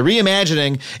reimagining?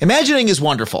 Imagining is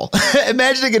wonderful.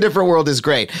 Imagining a different world is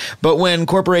great. But when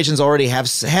corporations already have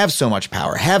so much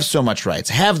power, have so much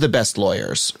rights, have the best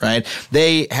lawyers, right?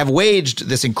 They have waged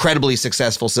this incredibly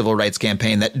successful civil rights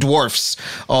campaign that dwarfs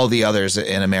all the others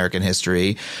in American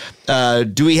history.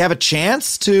 Do we have a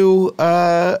chance to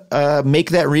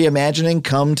make that reimagining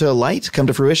come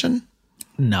to fruition?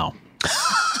 No.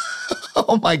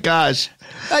 Oh my gosh.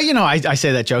 I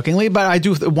say that jokingly, but I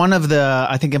do. One of the,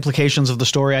 I think, implications of the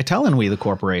story I tell in We the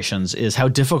Corporations is how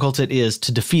difficult it is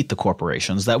to defeat the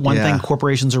corporations. That one thing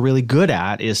corporations are really good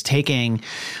at is taking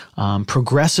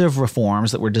progressive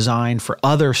reforms that were designed for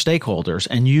other stakeholders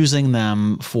and using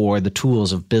them for the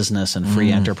tools of business and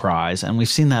free enterprise. And we've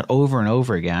seen that over and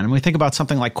over again. And we think about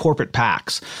something like corporate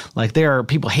PACs. Like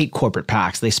people hate corporate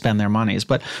PACs. They spend their monies.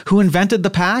 But who invented the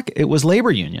PAC? It was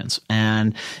labor unions.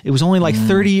 And it was only like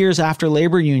 30 years after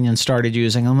labor unions started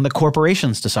using them when the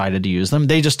corporations decided to use them.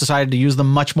 They just decided to use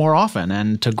them much more often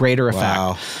and to greater effect.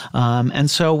 Wow. And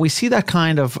so we see that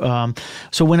kind of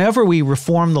so whenever we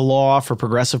reform the law for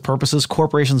progressive progressive purposes.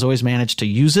 Corporations always manage to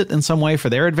use it in some way for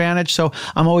their advantage. So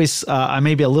I'm always, I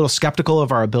may be a little skeptical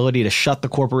of our ability to shut the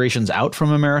corporations out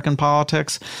from American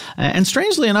politics. And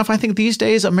strangely enough, I think these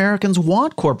days Americans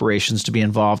want corporations to be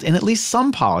involved in at least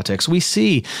some politics. We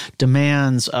see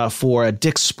demands for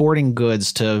Dick's Sporting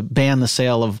Goods to ban the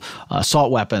sale of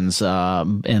assault weapons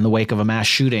in the wake of a mass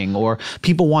shooting, or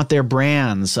people want their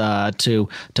brands to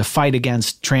fight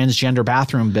against transgender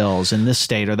bathroom bills in this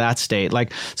state or that state.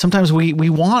 Like sometimes we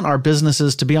want our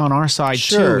businesses to be on our side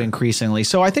too, increasingly.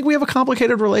 So I think we have a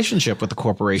complicated relationship with the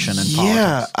corporation and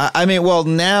politics. Yeah, I mean, well,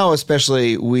 now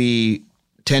especially we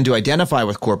tend to identify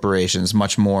with corporations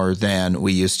much more than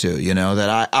we used to,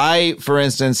 that I, for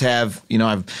instance, have,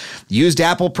 I've used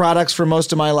Apple products for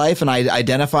most of my life and I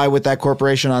identify with that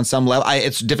corporation on some level.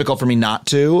 It's difficult for me not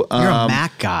to. You're a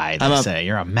Mac guy, they say.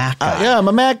 You're a Mac guy. Yeah, I'm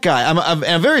a Mac guy.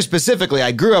 And very specifically,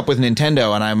 I grew up with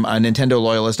Nintendo and I'm a Nintendo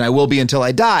loyalist and I will be until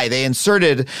I die. They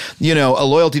inserted, a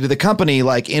loyalty to the company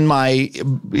like in my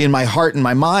heart and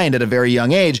my mind at a very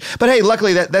young age. But hey,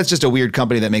 luckily that's just a weird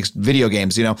company that makes video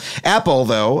games, Apple,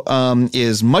 though,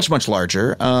 is much, much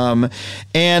larger. And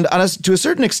to a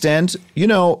certain extent,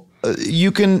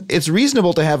 it's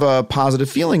reasonable to have a positive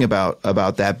feeling about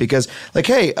that because, like,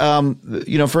 hey,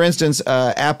 for instance,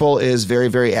 Apple is very,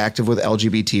 very active with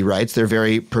LGBT rights. They're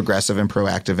very progressive and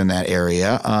proactive in that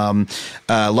area,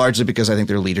 largely because I think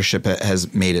their leadership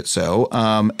has made it so.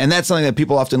 And that's something that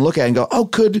people often look at and go, oh,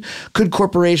 could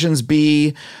corporations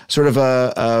be sort of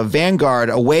a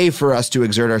vanguard, a way for us to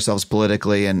exert ourselves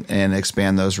politically and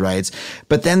expand those rights?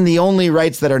 But then the only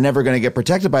rights that are never going to get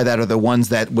protected by that are the ones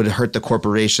that would hurt the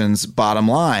corporations bottom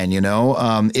line.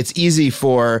 It's easy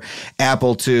for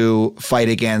Apple to fight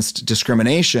against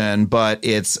discrimination, but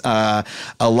it's a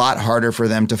lot harder for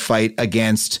them to fight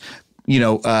against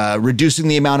reducing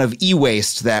the amount of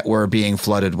e-waste that we're being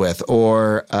flooded with,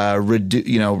 or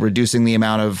reducing the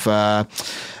amount of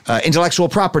intellectual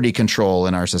property control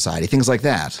in our society, things like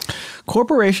that.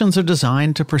 Corporations are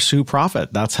designed to pursue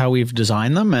profit. That's how we've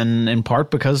designed them, and in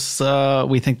part because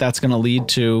we think that's going to lead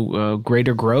to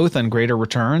greater growth and greater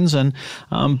returns. And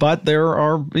but there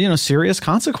are serious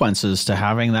consequences to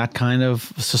having that kind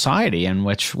of society in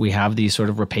which we have these sort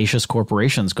of rapacious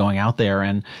corporations going out there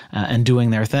and doing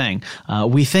their thing.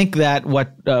 We think that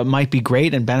what might be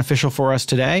great and beneficial for us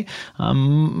today,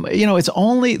 it's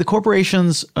only the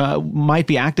corporations might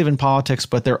be active in politics,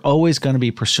 but they're always going to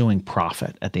be pursuing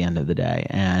profit at the end of the day.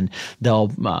 And they'll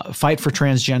fight for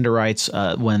transgender rights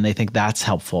when they think that's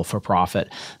helpful for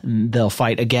profit. They'll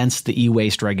fight against the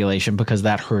e-waste regulation because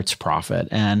that hurts profit.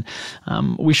 And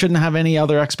we shouldn't have any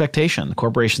other expectation.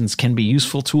 Corporations can be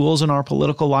useful tools in our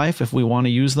political life if we want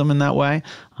to use them in that way.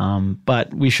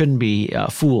 But we shouldn't be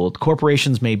fooled.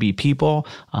 Corporations may be people,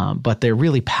 but they're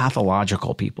really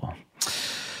pathological people.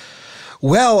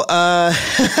 Well,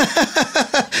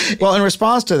 in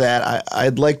response to that,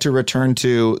 I'd like to return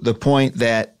to the point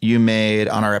that you made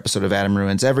on our episode of Adam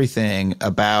Ruins Everything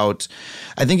about,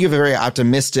 I think you have a very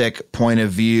optimistic point of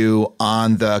view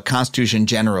on the Constitution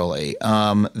generally,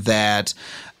 that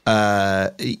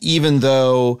even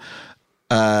though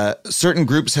certain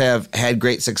groups have had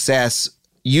great success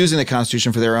using the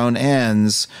Constitution for their own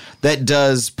ends, that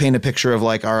does paint a picture of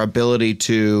like our ability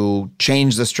to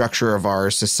change the structure of our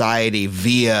society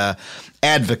via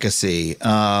advocacy.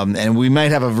 And we might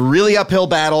have a really uphill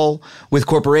battle with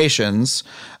corporations,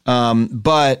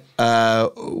 but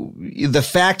the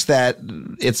fact that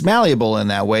it's malleable in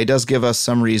that way does give us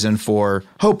some reason for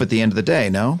hope at the end of the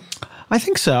day, no? I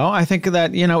think so. I think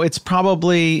that, it's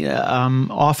probably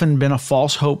often been a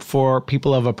false hope for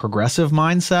people of a progressive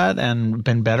mindset and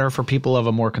been better for people of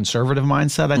a more conservative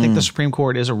mindset. I think the Supreme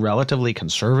Court is a relatively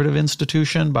conservative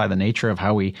institution by the nature of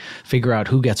how we figure out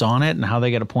who gets on it and how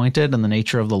they get appointed, and the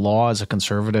nature of the law as a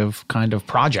conservative kind of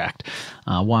project.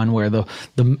 One where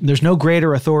there's no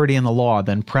greater authority in the law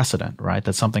than precedent, right?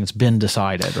 That something's been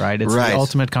decided, right? It's the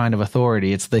ultimate kind of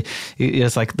authority. It's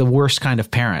like the worst kind of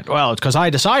parent. Well, it's because I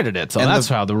decided it, so that's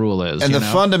how the rule is. And the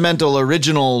fundamental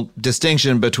original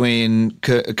distinction between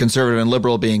conservative and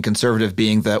liberal being conservative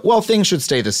being that, well, things should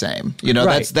stay the same.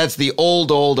 That's the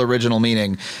old original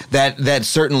meaning that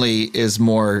certainly is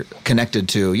more connected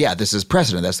to, this is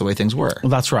precedent. That's the way things were. Well,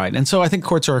 that's right. And so I think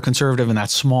courts are conservative in that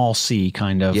small c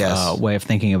kind of way of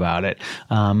thinking about it.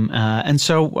 And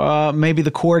so maybe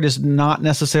the court is not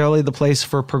necessarily the place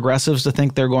for progressives to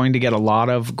think they're going to get a lot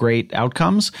of great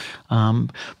outcomes.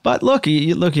 But look,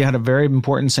 you had a very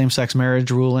important same-sex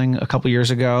marriage ruling a couple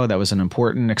years ago. That was an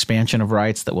important expansion of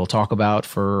rights that we'll talk about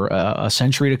for a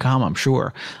century to come, I'm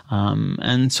sure.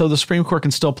 And so the Supreme Court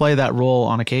can still play that role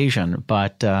on occasion,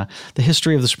 but the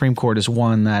history of the Supreme Court is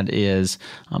one that is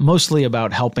mostly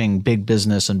about helping big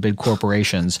business and big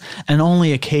corporations, and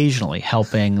only occasionally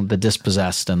helping the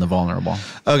dispossessed and the vulnerable.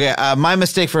 Okay, my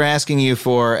mistake for asking you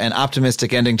for an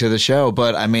optimistic ending to the show,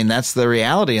 but I mean, that's the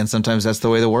reality, and sometimes that's the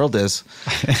way the world is.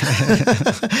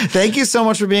 Thank you so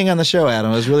much for being on the show,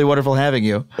 Adam. It was really wonderful having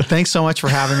you. Thanks so much for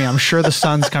having me. I'm sure the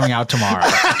sun's coming out tomorrow.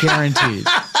 Guaranteed.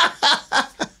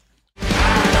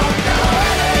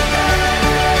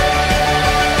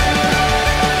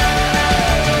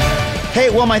 Hey,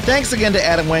 well, my thanks again to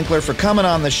Adam Winkler for coming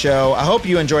on the show. I hope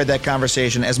you enjoyed that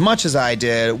conversation as much as I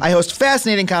did. I host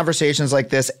fascinating conversations like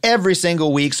this every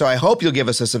single week, so I hope you'll give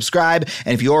us a subscribe.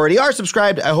 And if you already are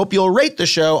subscribed, I hope you'll rate the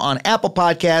show on Apple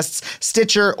Podcasts,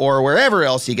 Stitcher, or wherever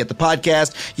else you get the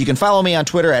podcast. You can follow me on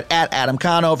Twitter at Adam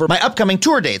Conover. My upcoming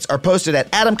tour dates are posted at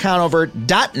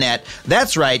adamconover.net.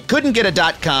 That's right, couldn't get a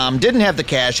 .com, didn't have the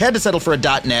cash, had to settle for a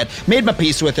 .net, made my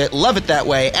peace with it, love it that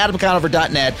way,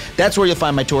 adamconover.net. That's where you'll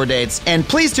find my tour dates. And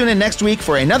please tune in next week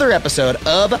for another episode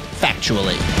of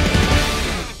Factually.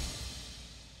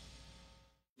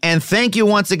 And thank you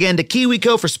once again to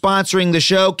KiwiCo for sponsoring the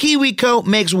show. KiwiCo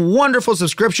makes wonderful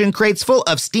subscription crates full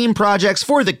of STEAM projects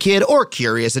for the kid or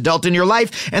curious adult in your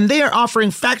life, and they are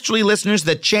offering Factually listeners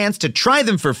the chance to try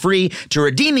them for free. To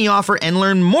redeem the offer and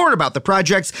learn more about the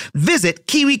projects, visit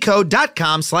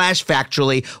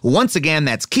kiwico.com/factually. Once again,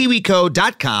 that's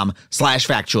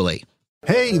kiwico.com/factually.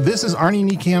 Hey, this is Arnie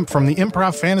Niekamp from the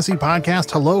Improv Fantasy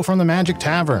Podcast, Hello from the Magic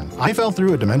Tavern. I fell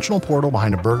through a dimensional portal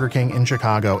behind a Burger King in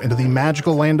Chicago into the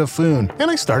magical land of Foon,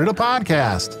 and I started a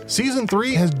podcast. Season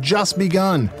 3 has just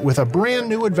begun with a brand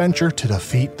new adventure to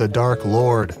defeat the Dark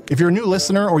Lord. If you're a new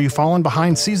listener or you've fallen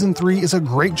behind, Season 3 is a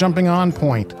great jumping on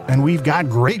point, and we've got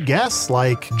great guests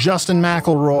like Justin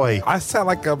McElroy. I sound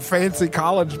like a fancy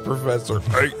college professor.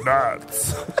 Ain't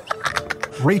nuts.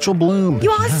 Rachel Bloom. You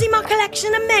want to see my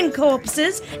collection of men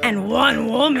corpses and one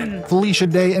woman? Felicia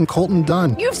Day and Colton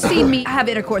Dunn. You've seen me have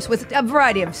intercourse with a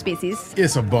variety of species.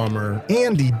 It's a bummer.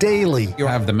 Andy Daly. You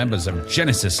have the members of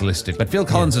Genesis listed, but Phil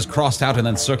Collins is crossed out and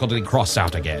then circled and crossed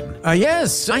out again.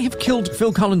 Yes, I have killed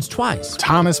Phil Collins twice.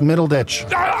 Thomas Middleditch.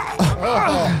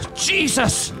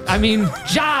 Jesus! I mean,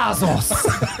 Jesus!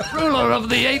 Ruler of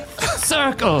the Eighth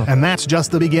Circle! And that's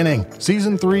just the beginning.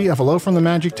 Season 3 of Hello from the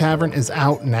Magic Tavern is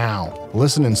out now.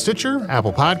 Listen in Stitcher,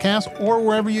 Apple Podcasts, or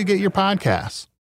wherever you get your podcasts.